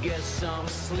 Let me get some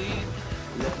sleep.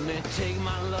 Let me take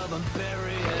my love and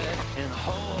bury it in a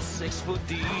hole 6 foot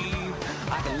deep.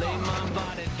 I can lay my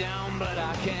body down, but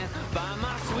I can't find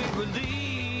my sweet release.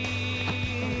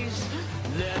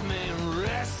 Let me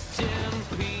rest in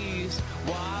peace.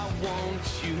 Why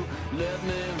won't you let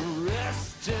me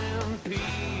rest in peace?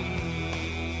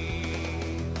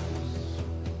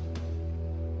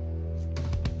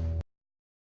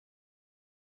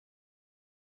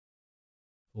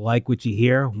 Like what you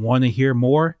hear? Want to hear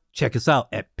more? Check us out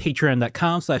at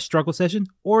patreon.com/struggle session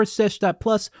or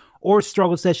sesh.plus or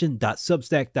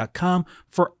strugglesession.substack.com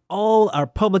for all our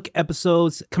public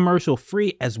episodes, commercial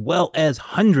free, as well as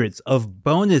hundreds of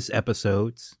bonus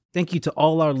episodes. Thank you to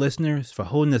all our listeners for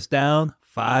holding us down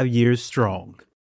 5 years strong.